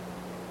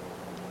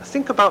 I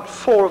think about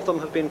 4 of them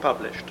have been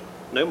published,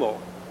 no more.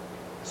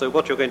 So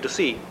what you're going to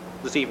see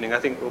this evening, I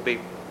think, will be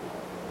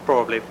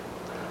probably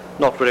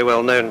not very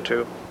well known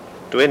to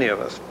any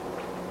of us.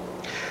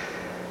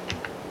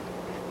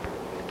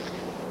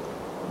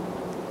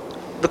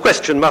 The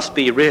question must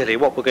be really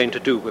what we're going to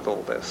do with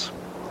all this,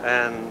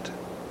 and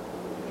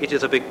it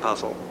is a big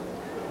puzzle.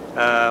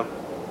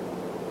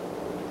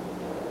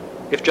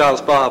 If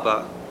Giles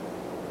Barber,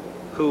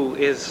 who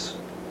is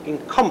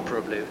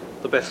incomparably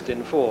the best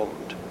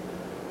informed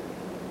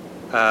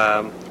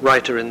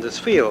writer in this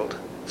field,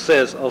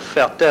 says of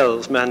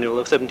Fertel's manual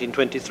of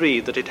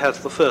 1723 that it has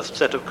the first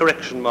set of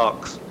correction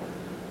marks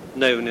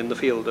known in the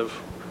field of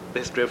the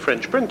history of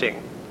French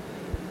printing.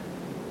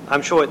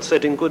 I'm sure it's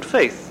said in good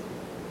faith,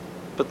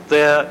 but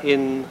there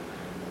in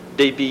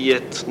Des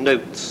Billettes'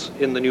 notes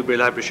in the Newberry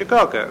Library,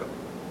 Chicago,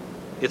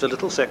 is a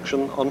little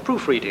section on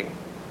proofreading,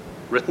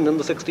 written in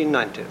the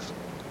 1690s.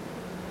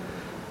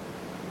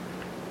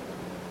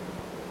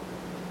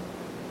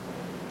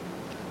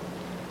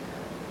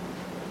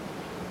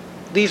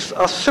 These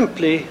are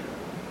simply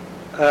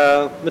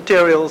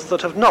materials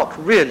that have not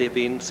really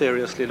been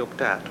seriously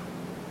looked at.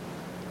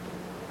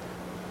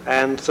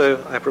 And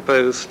so I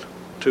proposed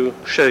to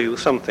show you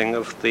something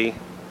of the,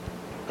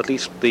 at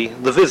least the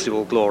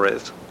visual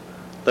glories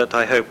that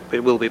I hope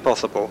it will be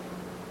possible,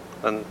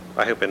 and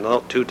I hope in the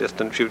not too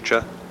distant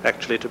future,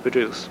 actually to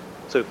produce.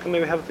 So can we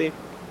have the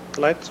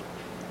lights?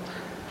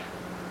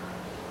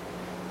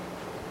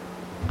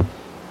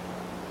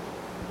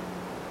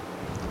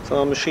 Is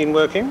our machine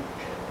working?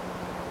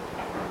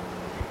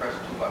 Press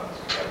 2 buttons.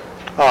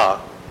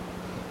 Ah,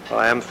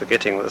 I am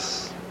forgetting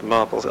this. The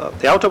marbles are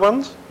the outer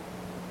ones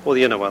or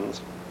the inner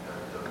ones?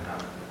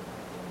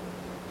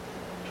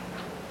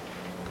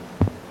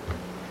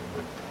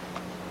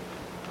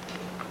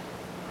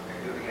 Okay,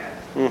 do it again.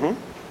 Mm-hmm.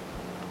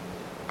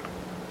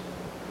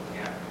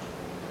 Yeah.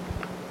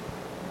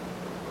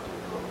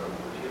 Would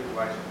you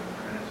advise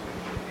for minutes we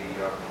keep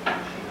the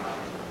machine on?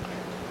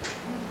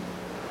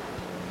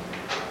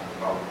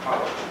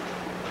 Follow.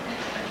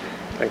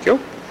 Thank you.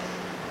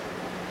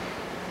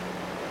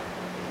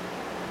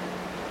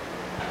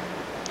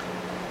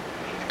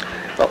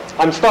 Well,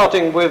 I'm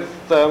starting with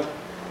the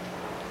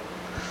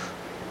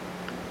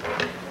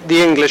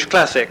English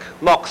classic,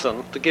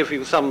 Moxon, to give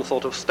you some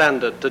sort of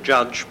standard to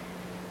judge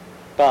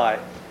by.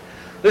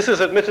 This is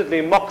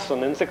admittedly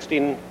Moxon in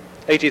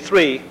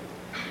 1683,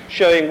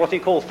 showing what he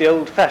calls the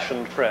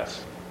old-fashioned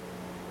press.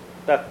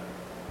 That,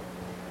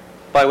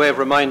 by way of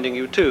reminding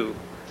you too,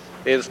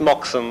 is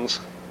Moxon's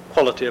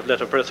quality of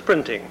letterpress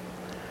printing.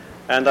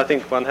 And I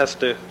think one has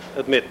to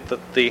admit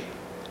that the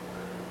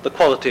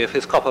quality of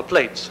his copper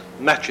plates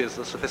matches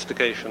the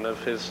sophistication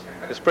of his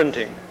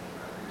printing.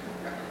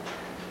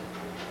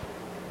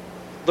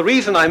 The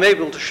reason I'm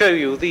able to show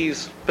you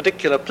these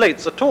particular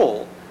plates at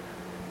all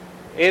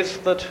is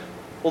that,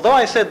 although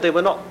I said they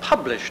were not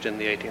published in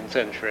the 18th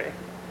century,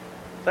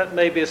 that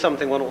may be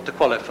something one ought to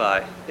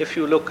qualify. If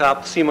you look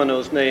up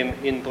Simoneau's name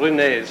in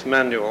Brunet's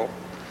manual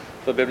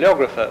for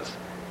bibliographers,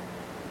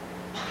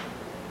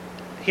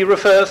 he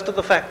refers to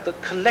the fact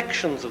that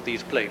collections of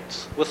these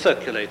plates were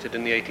circulated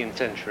in the 18th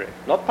century,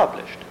 not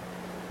published.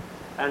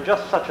 And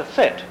just such a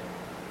set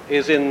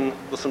is in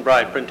the St.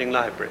 Bride Printing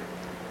Library,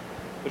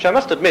 which I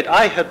must admit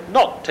I had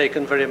not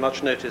taken very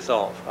much notice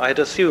of. I had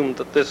assumed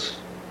that this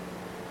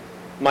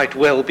might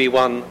well be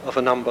one of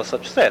a number of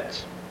such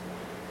sets.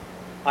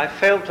 I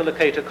failed to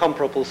locate a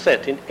comparable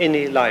set in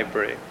any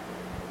library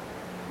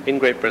in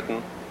Great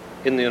Britain,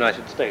 in the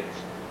United States.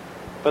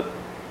 But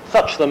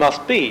such there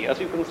must be.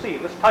 As you can see,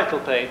 this title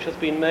page has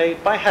been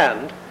made by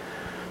hand,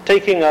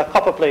 taking a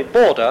copperplate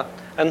border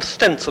and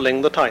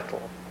stenciling the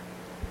title.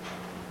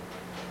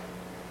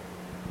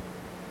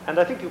 And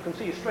I think you can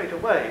see straight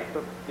away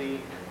that the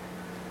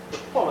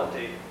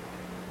quality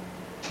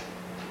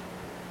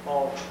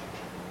of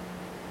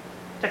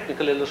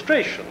technical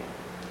illustration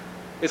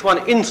is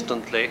one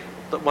instantly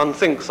that one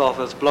thinks of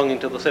as belonging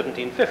to the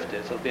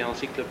 1750s, of the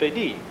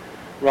Encyclopédie,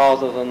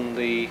 rather than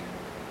the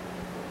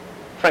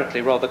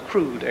frankly rather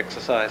crude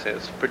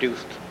exercises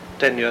produced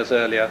 10 years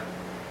earlier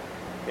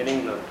in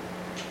England.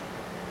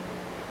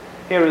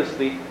 Here is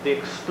the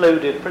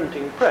exploded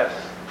printing press.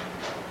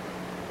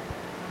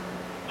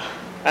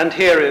 And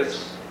here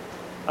is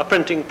a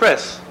printing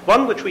press,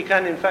 one which we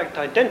can in fact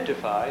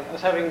identify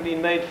as having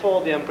been made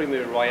for the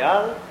Imprimerie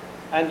Royale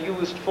and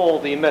used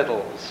for the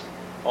medals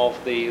of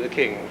the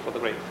king for the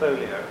great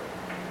folio.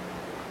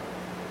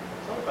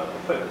 Sorry about the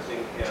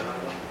focusing here.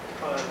 I'm going to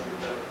try and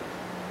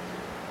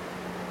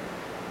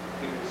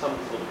give you some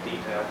sort of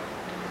detail.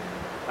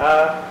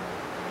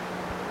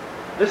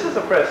 This is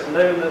a press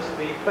known as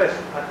the Press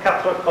à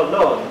Quatre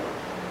Colonnes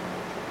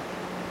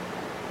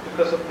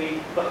because of the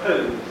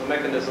hose, the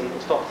mechanism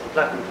that stops the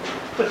platen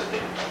from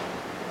twisting.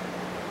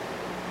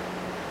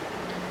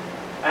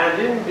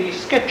 And in the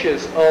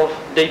sketches of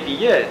Des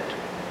Billettes,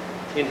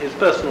 in his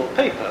personal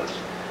papers,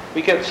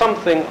 we get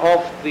something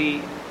of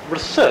the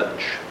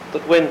research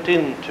that went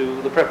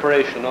into the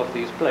preparation of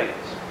these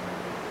plates.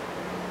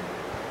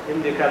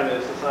 In the Academy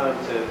of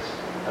Sciences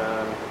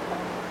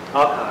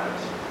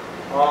archives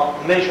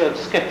are measured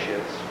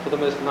sketches for the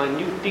most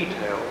minute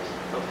details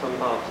of some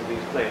parts of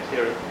these plates.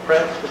 Here is the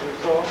press that we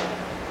saw.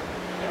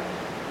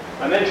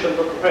 I mentioned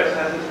that the press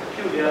has this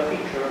peculiar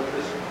feature of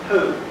this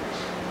hose.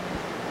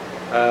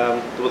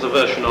 There was a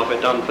version of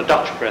it done for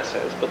Dutch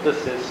presses, but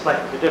this is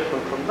slightly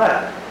different from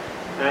that.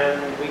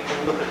 And we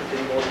can look at it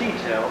in more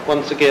detail,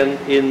 once again,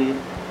 in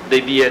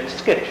Des Billettes'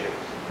 sketches.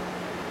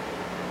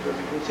 So as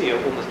you can see,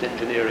 are almost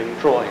engineering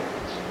drawings.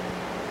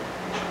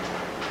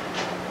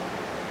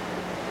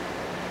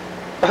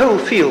 The whole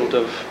field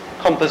of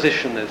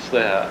composition is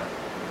there.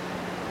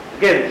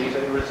 Again, these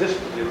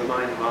irresistibly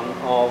remind one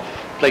of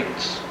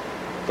plates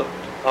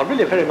are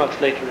really very much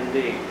later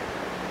indeed.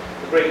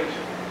 The great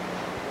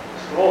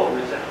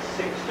extraordinary set of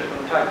 6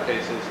 different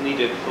typefaces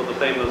needed for the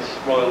famous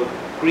Royal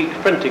Greek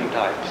printing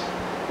types.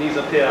 These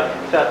appear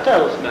in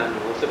Fertel's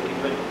manual,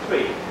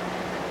 1723,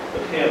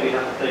 but here we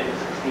have a plate of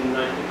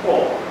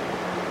 1694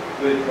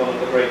 with one of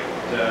the great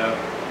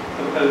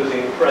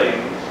composing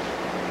frames,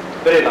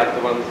 very like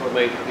the ones that were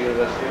made for the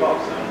University of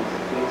Oxford in the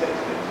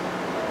 1660s.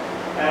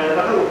 And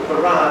a whole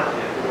variety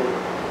of little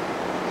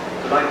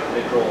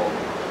delightfully drawn,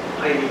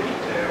 highly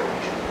detailed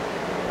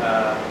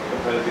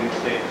composing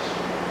sticks,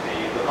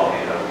 the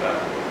copy holder.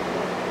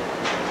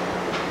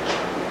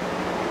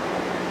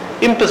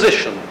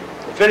 Imposition,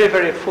 a very,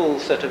 very full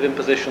set of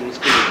imposition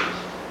schemes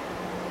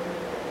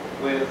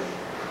with,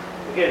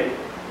 again,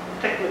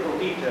 technical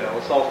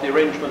details of the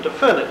arrangement of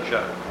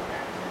furniture,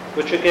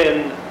 which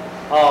again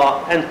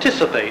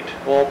anticipate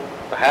or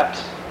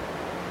perhaps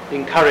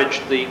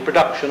encourage the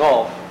production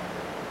of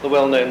the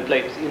well-known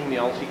plates in the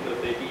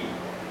Encyclopédie.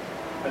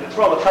 And it's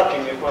rather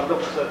touching if one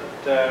looks at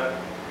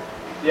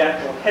the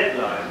actual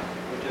headline,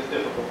 which is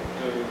difficult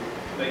to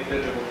make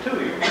legible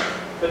to you.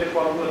 But if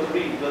one were to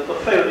read the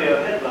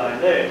folio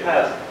headline, there it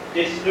has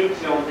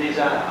Destruction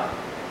des Arts.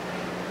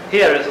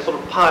 Here is a sort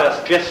of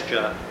pious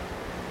gesture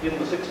in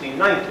the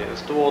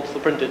 1690s towards the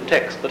printed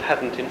text that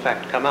hadn't in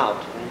fact come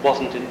out and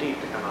wasn't indeed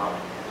to come out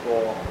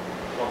for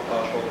not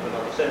far short of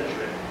another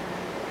century.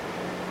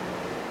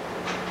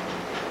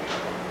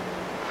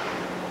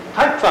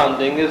 Type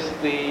founding is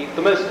the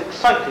most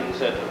exciting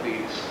set of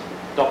these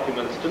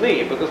documents to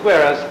me, because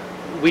whereas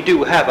we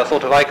do have a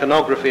sort of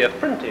iconography of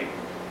printing,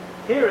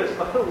 here is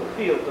the whole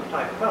field of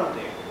type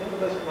founding in the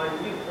most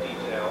minute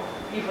detail,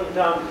 even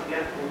down to the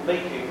actual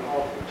making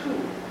of the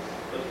tools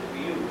that will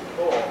be used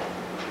for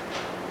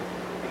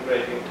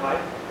engraving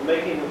type, the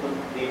making of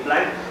the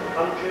blanks, the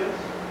punches,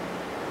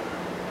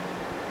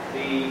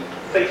 the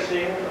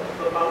facing of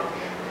the punch,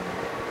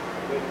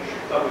 which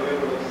some of you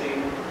will have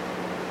seen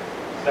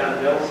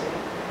Stan Nelson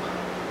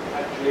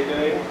actually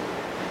doing.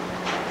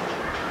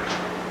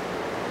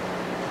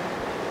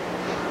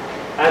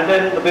 And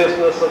then the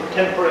business of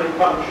tempering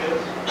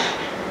punches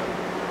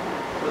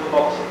with a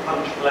box of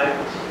punch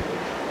blanks,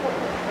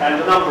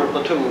 and a number of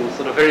the tools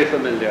that are very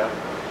familiar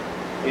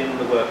in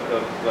the work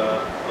of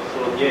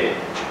Fournier.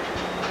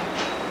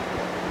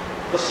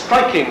 The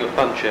striking of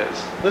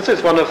punches. This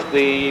is one of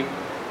the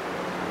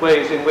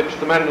ways in which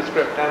the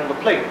manuscript and the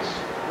plates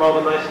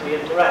rather nicely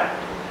interact.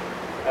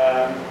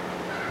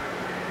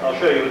 I'll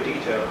show you a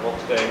detail of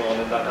what's going on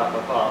in that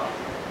upper part.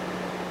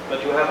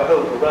 But you have a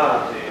whole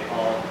variety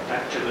of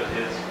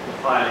activities, the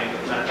filing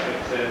of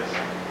matrices,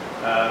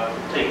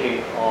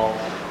 taking of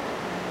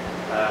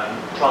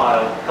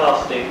trial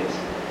castings.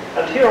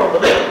 And here on the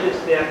left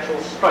is the actual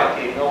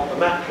striking of the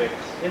matrix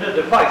in a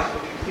device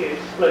which you see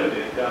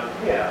exploded down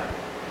here.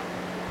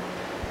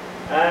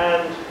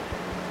 And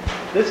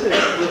this is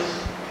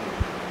this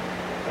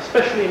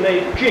especially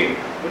made jig,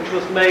 which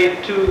was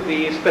made to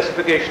the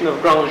specification of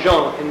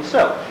Grandjean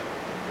himself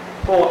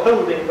for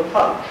holding the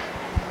punch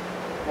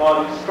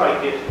while you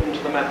strike it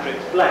into the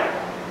matrix blank.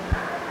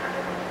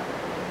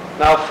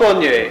 Now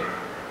Fournier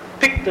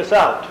picked this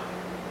out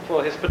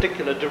for his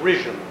particular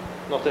derision,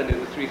 not only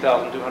the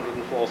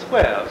 3,204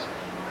 squares,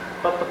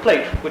 but the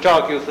plate, which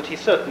argues that he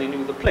certainly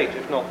knew the plate,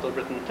 if not the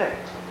written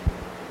text.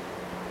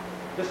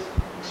 This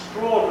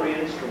extraordinary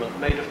instrument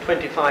made of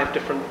 25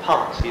 different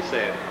parts, he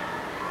said,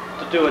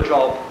 to do a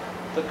job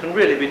that can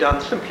really be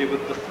done simply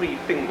with the 3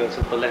 fingers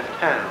of the left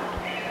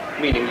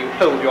hand, meaning you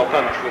hold your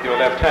punch with your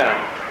left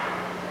hand,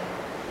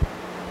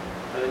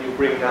 and then you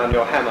bring down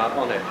your hammer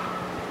on it.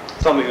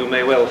 Some of you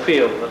may well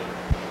feel that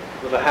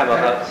with a hammer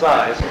that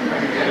size,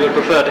 you would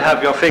prefer to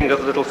have your fingers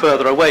a little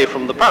further away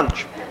from the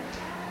punch.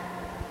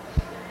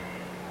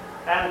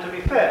 And to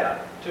be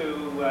fair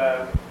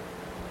to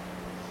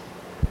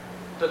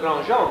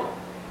Grandjean,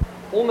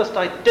 almost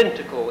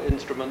identical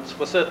instruments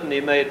were certainly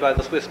made by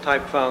the Swiss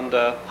type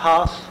founder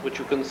Haas, which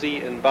you can see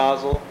in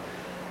Basel,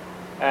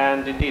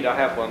 and indeed I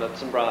have one at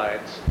St.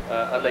 Bride's,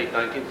 a late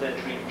 19th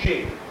century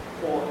jig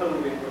for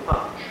holding the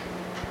punch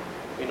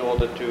in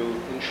order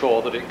to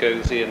ensure that it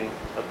goes in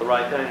at the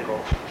right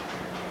angle.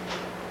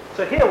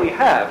 So here we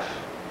have,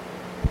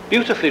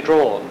 beautifully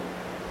drawn,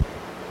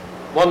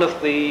 one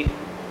of the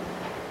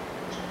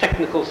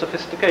technical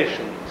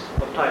sophistications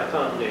of type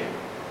founding,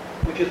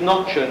 which is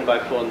not shown by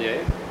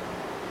Fournier,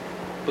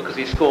 because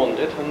he scorned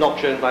it, and not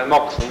shown by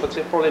Moxon, because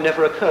it probably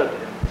never occurred to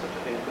him that such a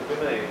thing could be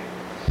made.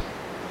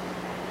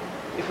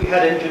 If we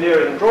had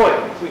engineering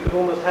drawings, we could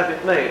almost have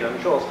it made.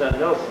 I'm sure Stan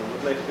Nelson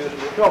would make a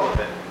beautiful job of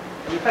it.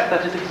 And in fact,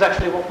 that is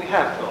exactly what we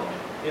have got.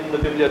 In the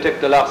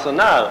Bibliothèque de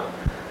l'Arsenal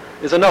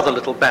is another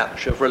little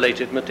batch of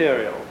related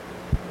material,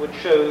 which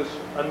shows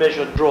a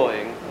measured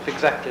drawing of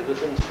exactly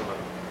this instrument.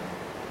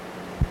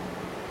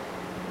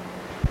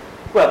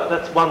 Well,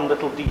 that's one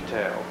little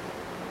detail,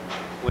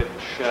 which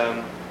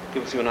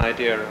gives you an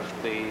idea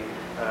of the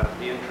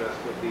interest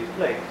of these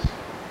plates.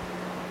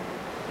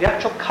 The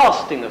actual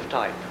casting of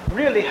type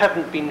really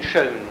hadn't been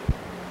shown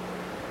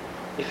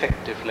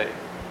effectively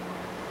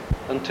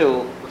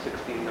until the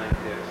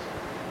 1690s.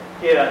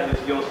 here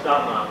is Jos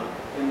Daman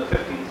in the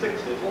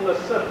 1560s,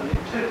 almost certainly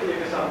totally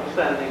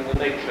misunderstanding the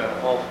nature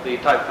of the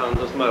type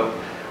founder's mold.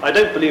 I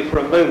don't believe for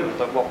a moment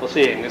that what we're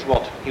seeing is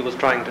what he was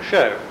trying to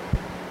show.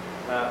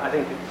 I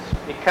think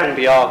it can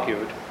be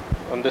argued,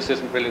 and this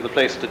isn't really the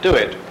place to do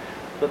it,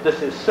 that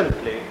this is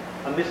simply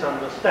a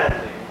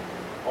misunderstanding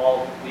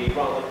of the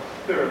rather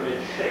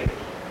pyramid-shaped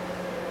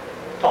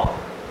top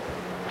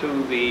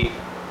to the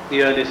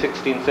early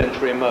 16th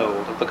century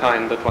mold of the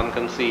kind that one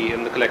can see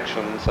in the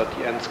collections at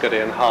the Enschede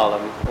in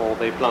Haarlem or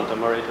the Planta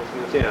Moretus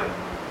Museum.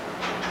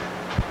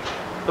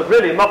 But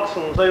really,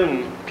 Moxon's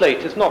own plate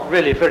is not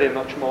really very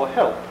much more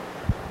help.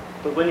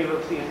 But when you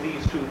have seen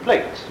these two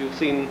plates, you've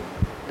seen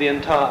the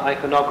entire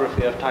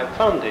iconography of type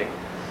founding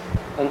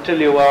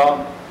until you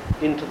are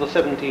into the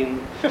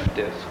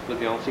 1750s with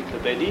the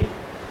Encyclopédie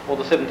or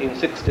the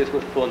 1760s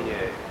with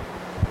Fournier.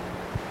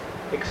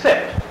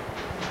 Except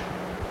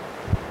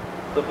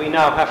that we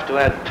now have to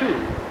add to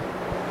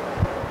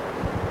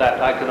that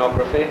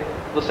iconography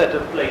the set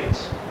of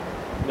plates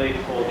made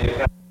for the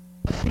Academy.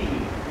 See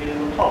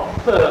in the top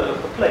third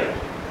of the plate,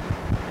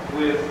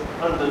 with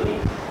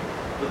underneath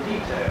the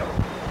detail,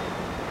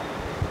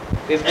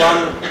 is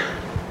one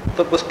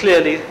that was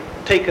clearly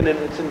taken in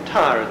its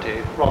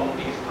entirety from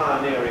these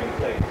pioneering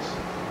plates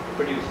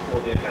produced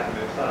for the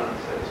Academy of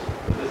Sciences.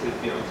 And this is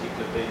the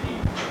Encyclopédie.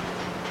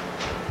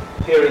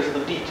 Here is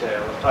the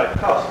detail of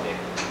typecasting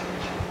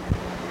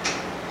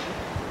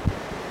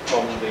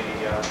from the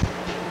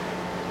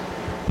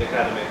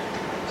Academy.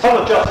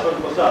 Some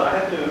adjustment was done. I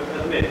have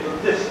to admit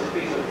that this is a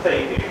piece of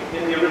faking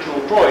in the original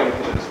drawing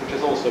for this, which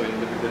is also in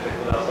the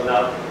bibliothèque with us. And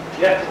now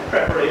the actual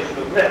preparation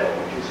of metal,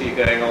 which you see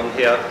going on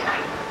here,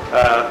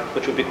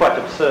 which would be quite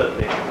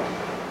absurdly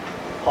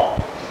hot,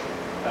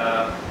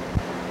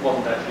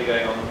 wasn't actually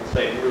going on in the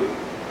same room.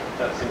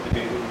 That simply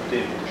been moved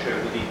in to show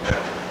the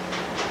detail.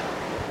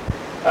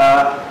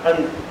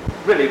 And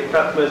really,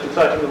 perhaps most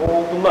exciting of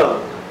all, the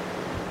mould.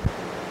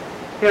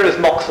 Here is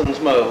Moxon's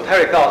mould.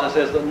 Harry Carter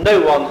says that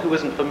no one who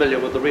isn't familiar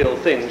with the real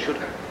thing should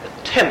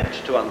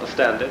attempt to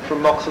understand it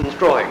from Moxon's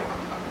drawing.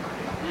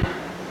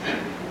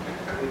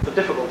 It's a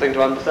difficult thing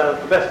to understand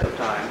at the best of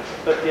times,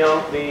 but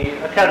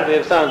the Academy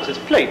of Sciences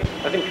plate,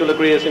 I think you'll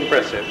agree, is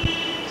impressive.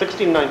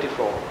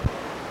 1694,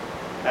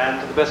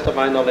 and to the best of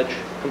my knowledge,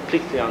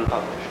 completely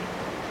unpublished.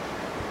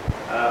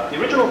 The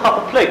original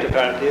copper plate,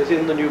 apparently, is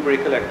in the Newbury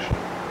collection,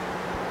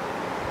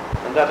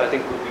 and that, I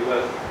think, would be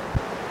worth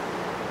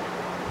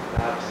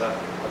perhaps a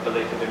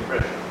belated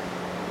impression.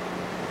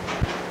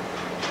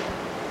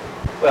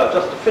 Well,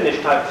 just to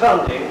finish type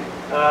founding,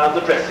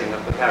 the dressing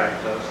of the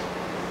characters,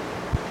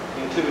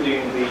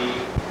 including the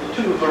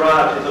two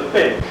varieties of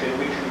bench in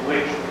which you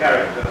wedge the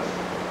characters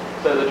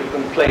so that you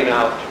can plane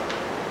out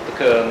the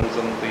kerns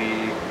and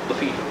the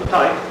feet of the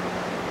type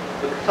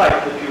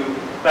that you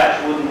bash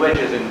wooden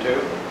wedges into,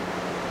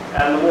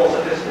 and the more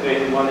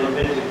sophisticated one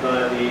invented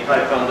by the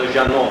type founder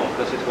Janon,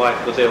 because his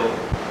wife was ill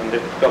and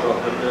it got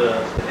on her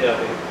nerves to hear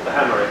the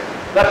hammering.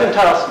 That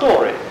entire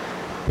story,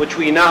 which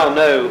we now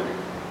know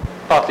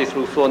partly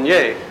through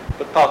Fournier,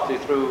 but partly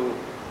through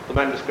the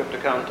manuscript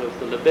account of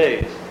the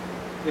Lebes,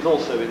 is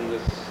also in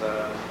this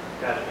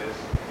Academy's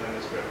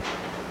manuscript.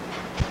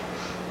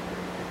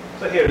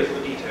 So here is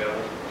the detail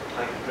of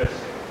type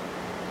dressing.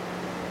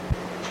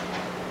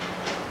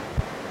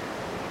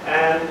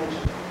 And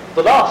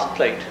the last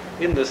plate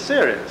in this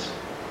series,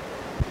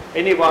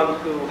 anyone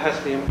who has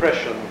the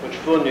impression, which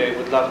Fournier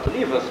would love to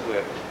leave us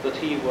with, that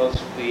he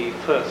was the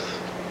first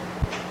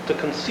to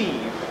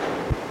conceive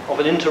of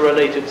an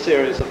interrelated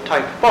series of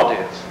type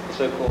bodies, the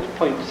so-called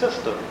point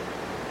system,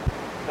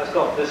 has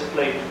got this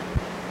plate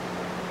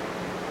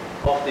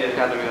of the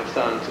Academy of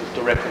Sciences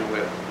to reckon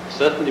with,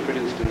 certainly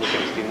produced in the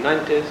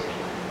 1690s,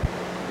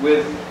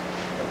 with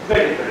a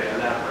very, very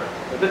elaborate,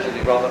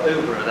 admittedly rather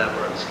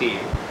over-elaborate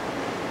scheme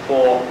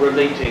for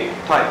relating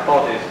type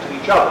bodies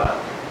to each other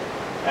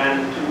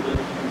and to the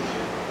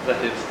dilution,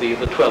 that is the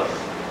 12th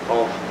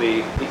of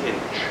the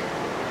inch.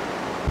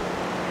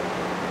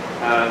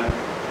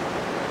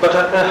 But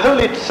a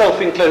wholly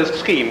self-enclosed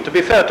scheme. To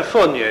be fair to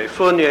Fournier,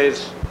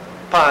 Fournier's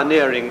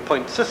pioneering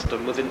point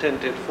system was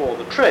intended for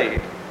the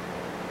trade.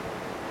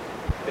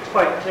 It's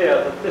quite clear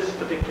that this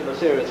particular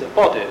series of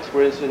bodies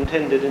was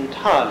intended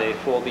entirely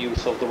for the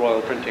use of the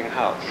Royal Printing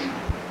House,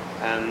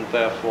 and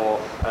therefore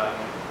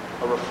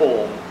a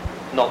reform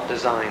not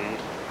designed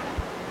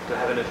to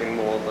have anything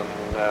more than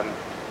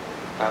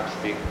perhaps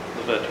the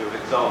virtue of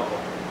example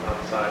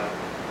outside.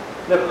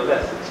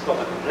 Nevertheless, it's got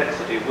a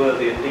complexity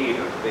worthy indeed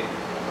of the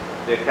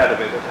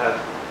Academy that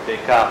had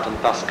Descartes and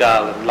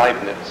Pascal and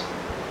Leibniz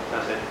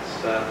as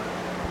its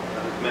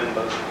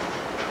members.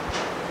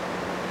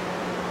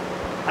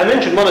 I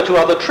mentioned one or two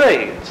other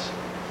trades.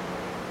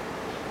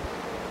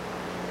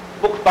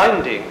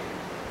 Bookbinding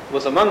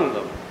was among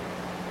them,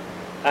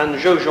 and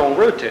Jaujon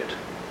wrote it.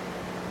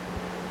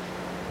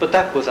 But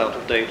that was out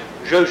of date.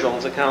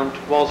 Jaujon's account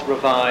was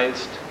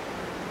revised,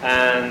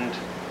 and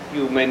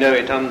you may know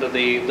it under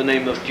the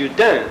name of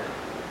Dudin.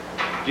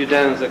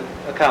 Dudin's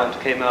account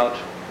came out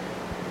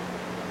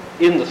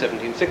in the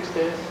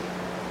 1760s,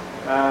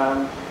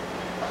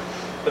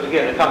 but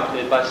again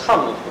accompanied by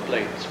some of the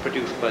plates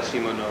produced by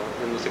Simoneau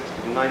in the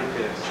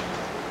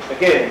 1690s.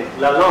 Again,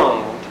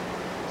 Lalande,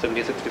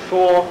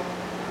 1764,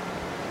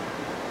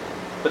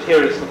 but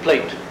here is the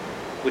plate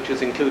which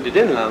is included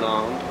in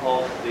Lalande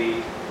of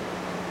the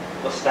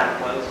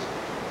stampers,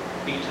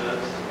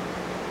 beaters,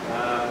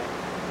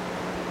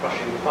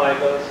 crushing the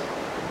fibres,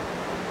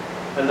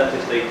 and that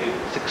is dated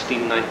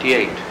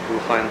 1698. You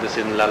will find this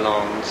in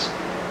Lalande's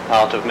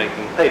Art of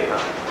Making Paper.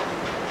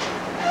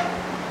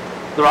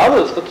 There are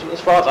others that, as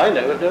far as I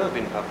know, have never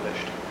been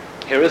published.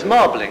 Here is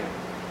marbling.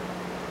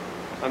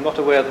 I'm not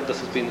aware that this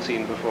has been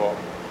seen before.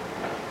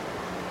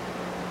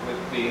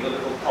 With the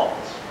little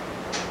pots,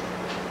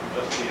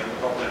 just here in the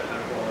top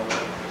left-hand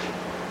corner,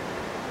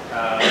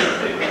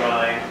 paper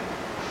drying,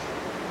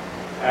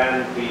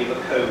 and the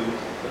cone,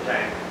 the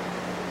tank,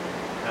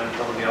 and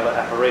some of the other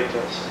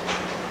apparatus.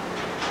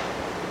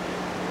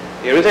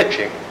 Here is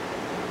etching.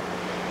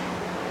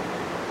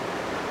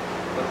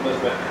 That's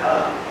most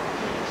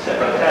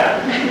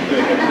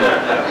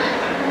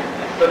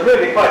but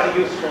really quite a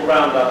useful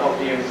roundup of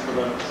the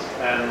instruments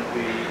and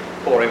the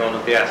pouring on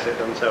of the acid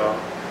and so on.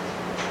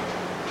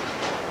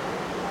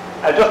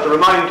 And just to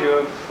remind you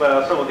of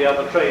some of the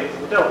other trades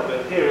that were dealt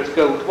with, here is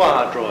gold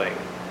wire drawing,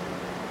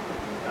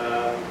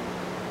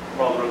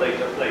 rather a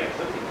later plate,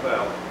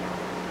 1712.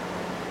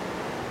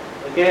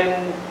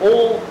 Again,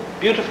 all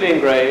beautifully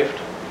engraved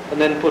and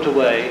then put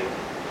away,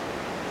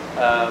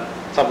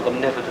 some of them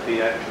never to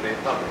be actually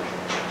published.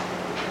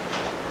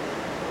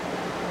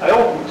 I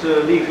oughtn't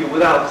to leave you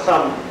without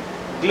some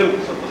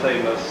glimpse of the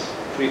famous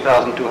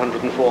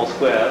 3,204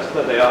 squares.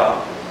 There they are.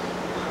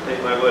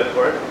 Take my word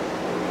for it.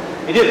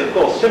 It is, of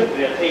course,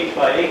 simply an 8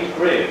 by 8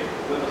 grid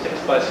with a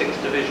 6 by 6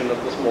 division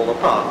of the smaller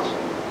parts.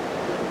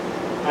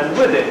 And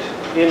with it,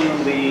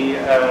 in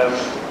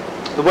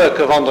the work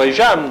of André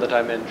James that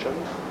I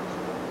mentioned,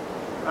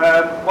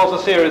 was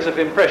a series of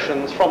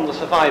impressions from the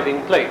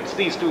surviving plates.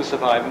 These do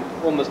survive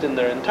almost in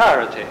their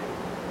entirety.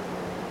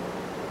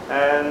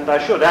 And I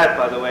should add,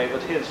 by the way,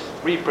 that his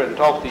reprint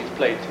of these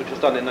plates, which was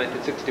done in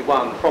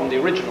 1961 from the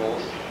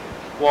originals,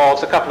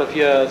 was a couple of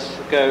years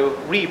ago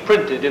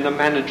reprinted in a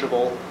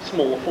manageable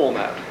small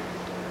format.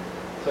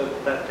 So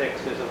that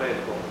text is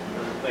available,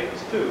 and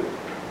plates too.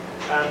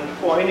 And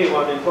for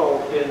anyone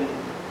involved in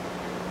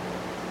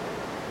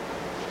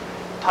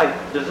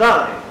type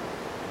design,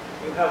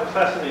 you have a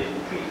fascinating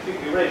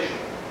prefiguration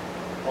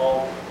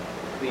of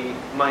the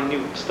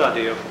minute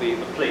study of the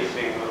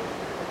placing of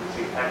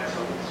the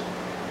accents,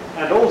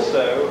 and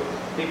also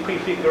the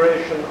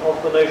prefiguration of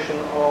the notion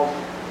of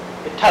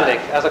italic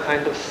as a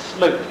kind of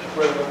sloped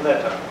Roman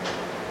letter,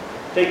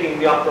 taking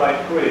the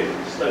upright grid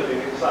and sloping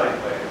it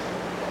sideways,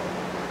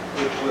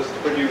 which was to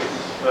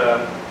produce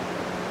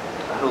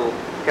a whole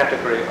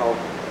category of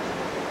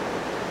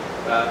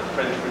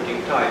French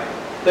printing type.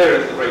 There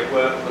is the great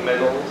work, the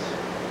medals,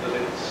 with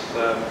its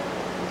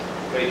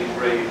great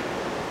engraved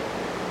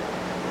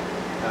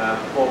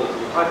borders of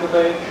the title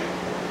page,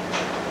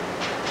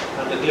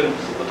 and a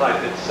glimpse of the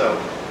type itself.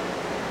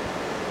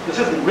 This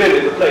isn't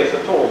really the place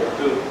at all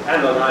to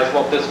analyze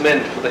what this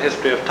meant for the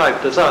history of type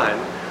design,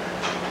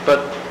 but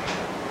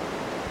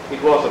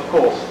it was, of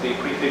course, the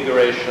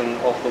prefiguration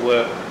of the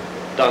work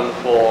done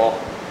for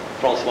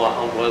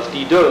François-Ambroise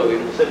Didot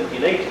in the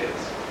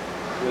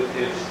 1780s with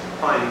his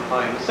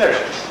fine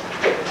serifs,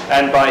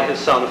 and by his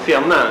son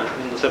Firmin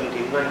in the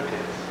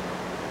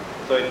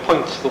 1790s. So it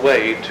points the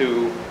way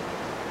to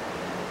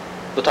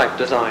the type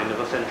design of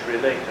a century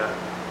later.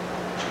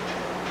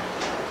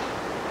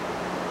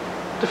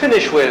 To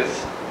finish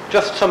with,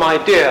 just some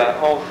idea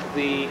of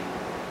the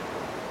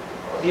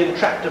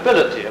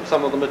intractability of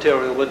some of the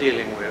material we're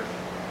dealing with.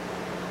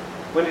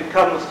 When it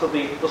comes to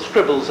the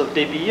scribbles of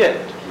Des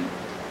Billettes,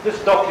 this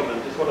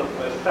document is one of the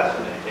most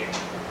fascinating.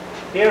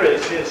 Here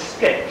is his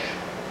sketch,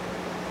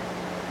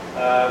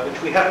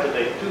 which we have to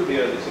date to the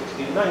early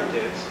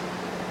 1690s,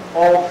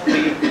 of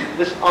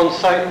this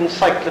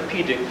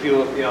encyclopedic view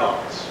of the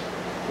arts.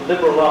 The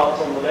liberal arts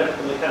on the left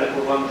and the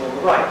mechanical ones on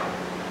the right.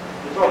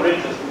 It's rather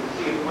interesting to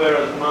see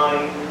whereas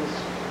mines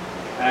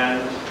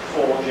and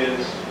forges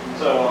and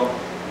so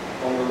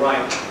on the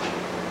right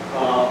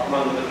are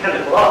among the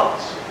mechanical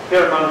arts.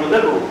 Here among the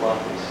liberal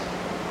ones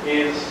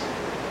is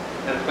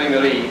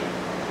imprimerie,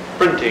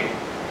 printing.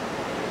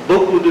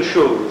 Beaucoup de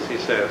choses, he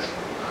says.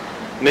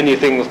 Many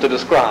things to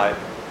describe.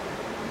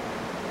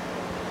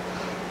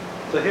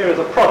 So here is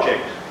a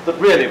project that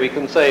really we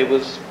can say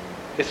was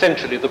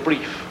essentially the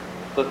brief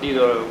that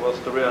Diderot was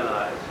to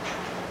realize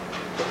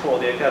before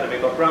the Academy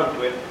got round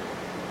to it.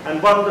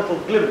 And one little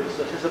glimpse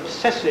at his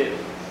obsessive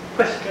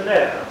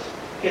questionnaires,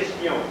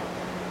 questions,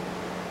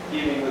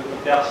 dealing with the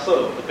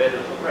berceau, the bed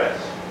of the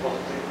breast. What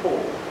is it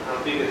called?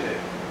 How big is it?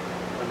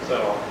 And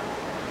so on.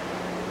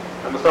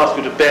 I must ask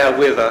you to bear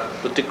with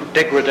the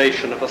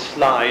degradation of a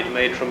slide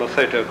made from a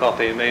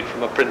photocopy, made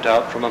from a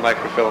printout, from a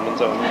microfilm, and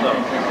so on and so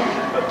on.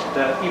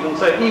 But even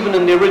so, even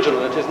in the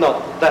original, it is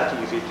not that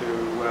easy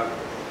to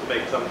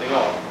make something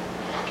of.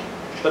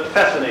 But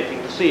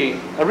fascinating to see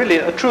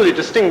a truly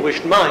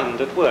distinguished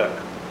mind at work.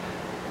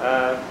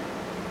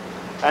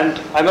 And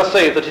I must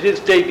say that it is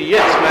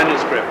Desbillett's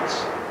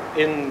manuscripts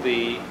in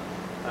the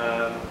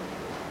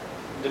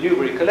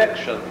Newbery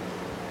collection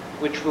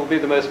which will be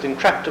the most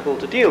intractable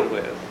to deal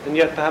with, and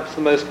yet perhaps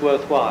the most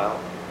worthwhile.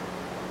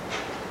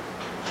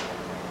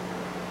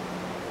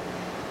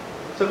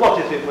 So what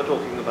is it we're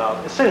talking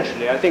about?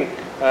 Essentially, I think,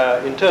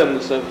 in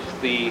terms of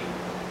the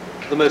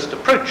most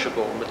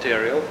approachable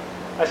material,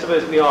 I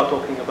suppose we are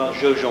talking about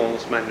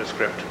Jaujon's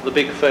manuscript, the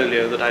big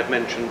folio that I've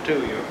mentioned to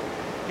you.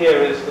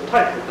 Here is the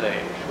title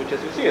page, which,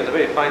 as you see, is a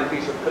very fine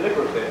piece of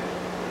calligraphy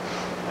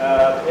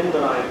in the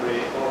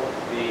library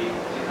of the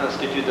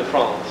Institut de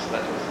France,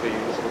 that is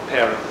the sort of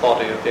parent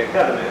body of the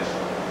academies.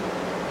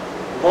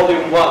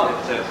 Volume 1,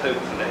 it says,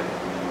 hopefully.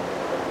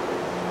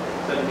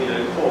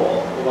 1704,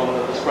 the one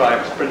that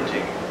describes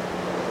printing,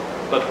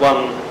 but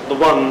the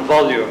one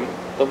volume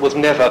that was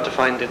never to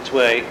find its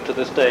way to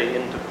this day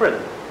into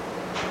print.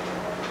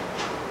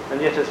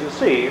 And yet, as you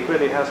see, it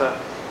really has a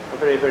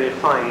very, very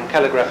fine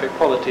calligraphic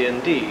quality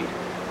indeed.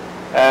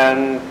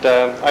 And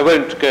I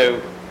won't go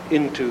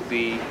into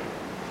the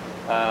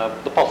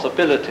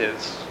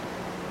possibilities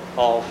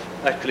of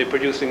actually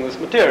producing this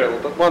material,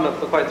 but one of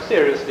the quite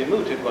seriously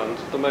mooted ones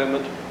at the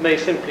moment may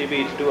simply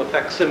be to do a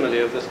facsimile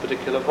of this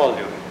particular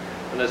volume.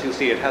 And as you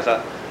see, it has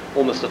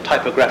almost a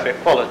typographic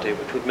quality,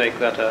 which would make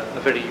that a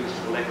very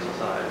useful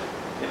exercise,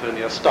 if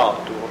only a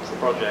start towards the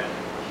project.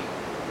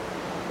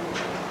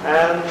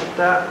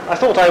 And I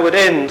thought I would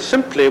end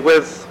simply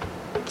with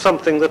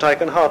something that I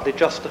can hardly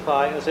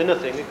justify as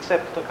anything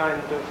except a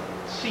kind of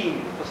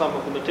scene for some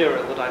of the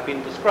material that I've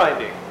been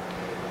describing.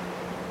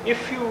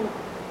 If you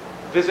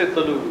visit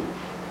the Louvre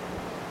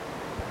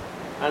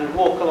and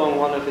walk along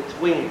one of its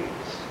wings,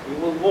 you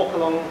will walk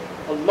along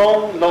a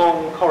long,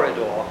 long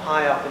corridor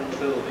high up in the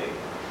building.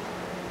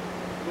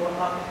 You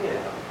are up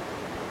here.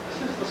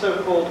 This is the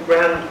so-called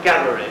Grand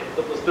Gallery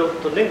that was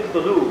built to link the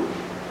Louvre,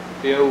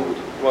 the old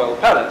royal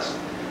palace,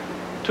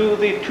 to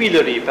the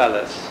Tuileries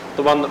Palace,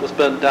 the one that was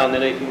burnt down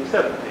in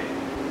 1870.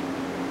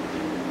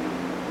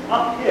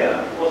 Up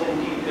here was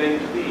indeed going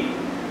to be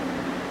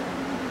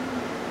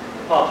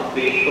part of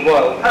the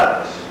royal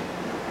palace.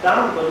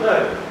 Down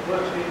below were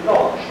to be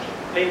lodged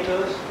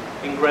painters,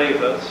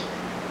 engravers.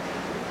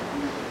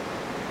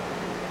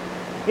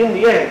 In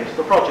the end,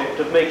 the project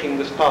of making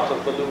this part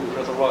of the Louvre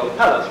as a royal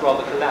palace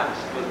rather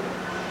collapsed, with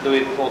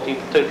Louis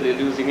XIV totally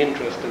losing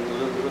interest in the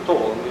Louvre at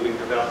all and moving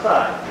to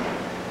Versailles,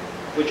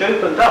 which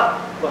opened up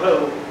the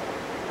whole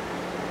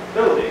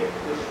building,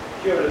 this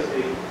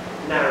curiously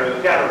narrow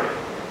gallery,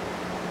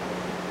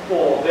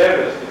 for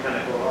various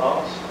mechanical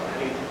arts. I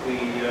think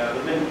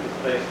the mint was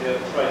placed here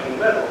for striking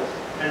levels.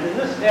 And in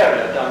this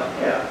area down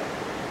here,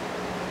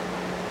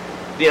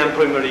 the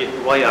Imprimerie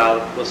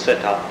Royale was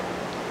set up.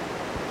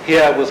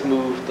 Here was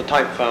moved the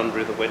type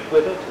foundry that went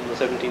with it in the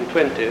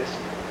 1720s.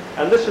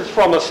 And this is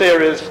from a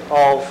series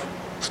of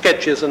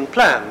sketches and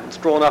plans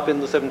drawn up in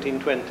the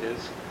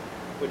 1720s,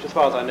 which, as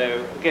far as I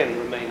know, again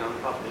remain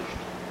unpublished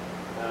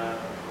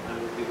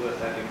and would be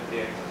worth adding to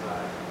the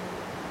exercise.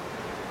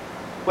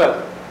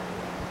 Well,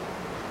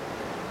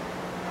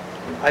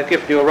 I've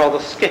given you a rather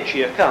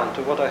sketchy account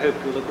of what I hope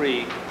you'll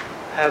agree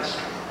has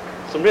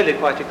some really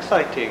quite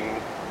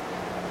exciting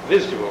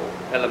visual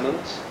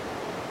elements,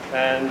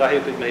 and I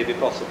hope it may be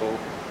possible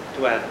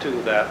to add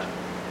to that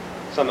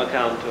some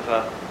account of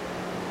a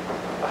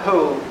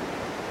whole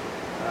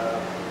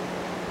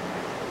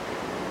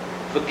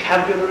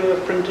vocabulary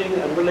of printing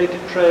and related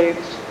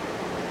trades,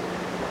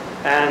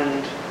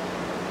 and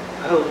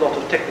a whole lot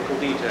of technical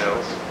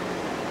details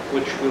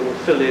which will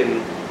fill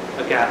in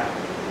a gap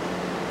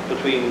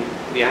between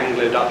the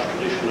Anglo-Dutch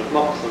tradition of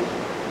Moxon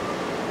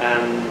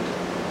and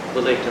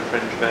the later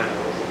French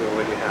manuals that we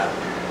already have.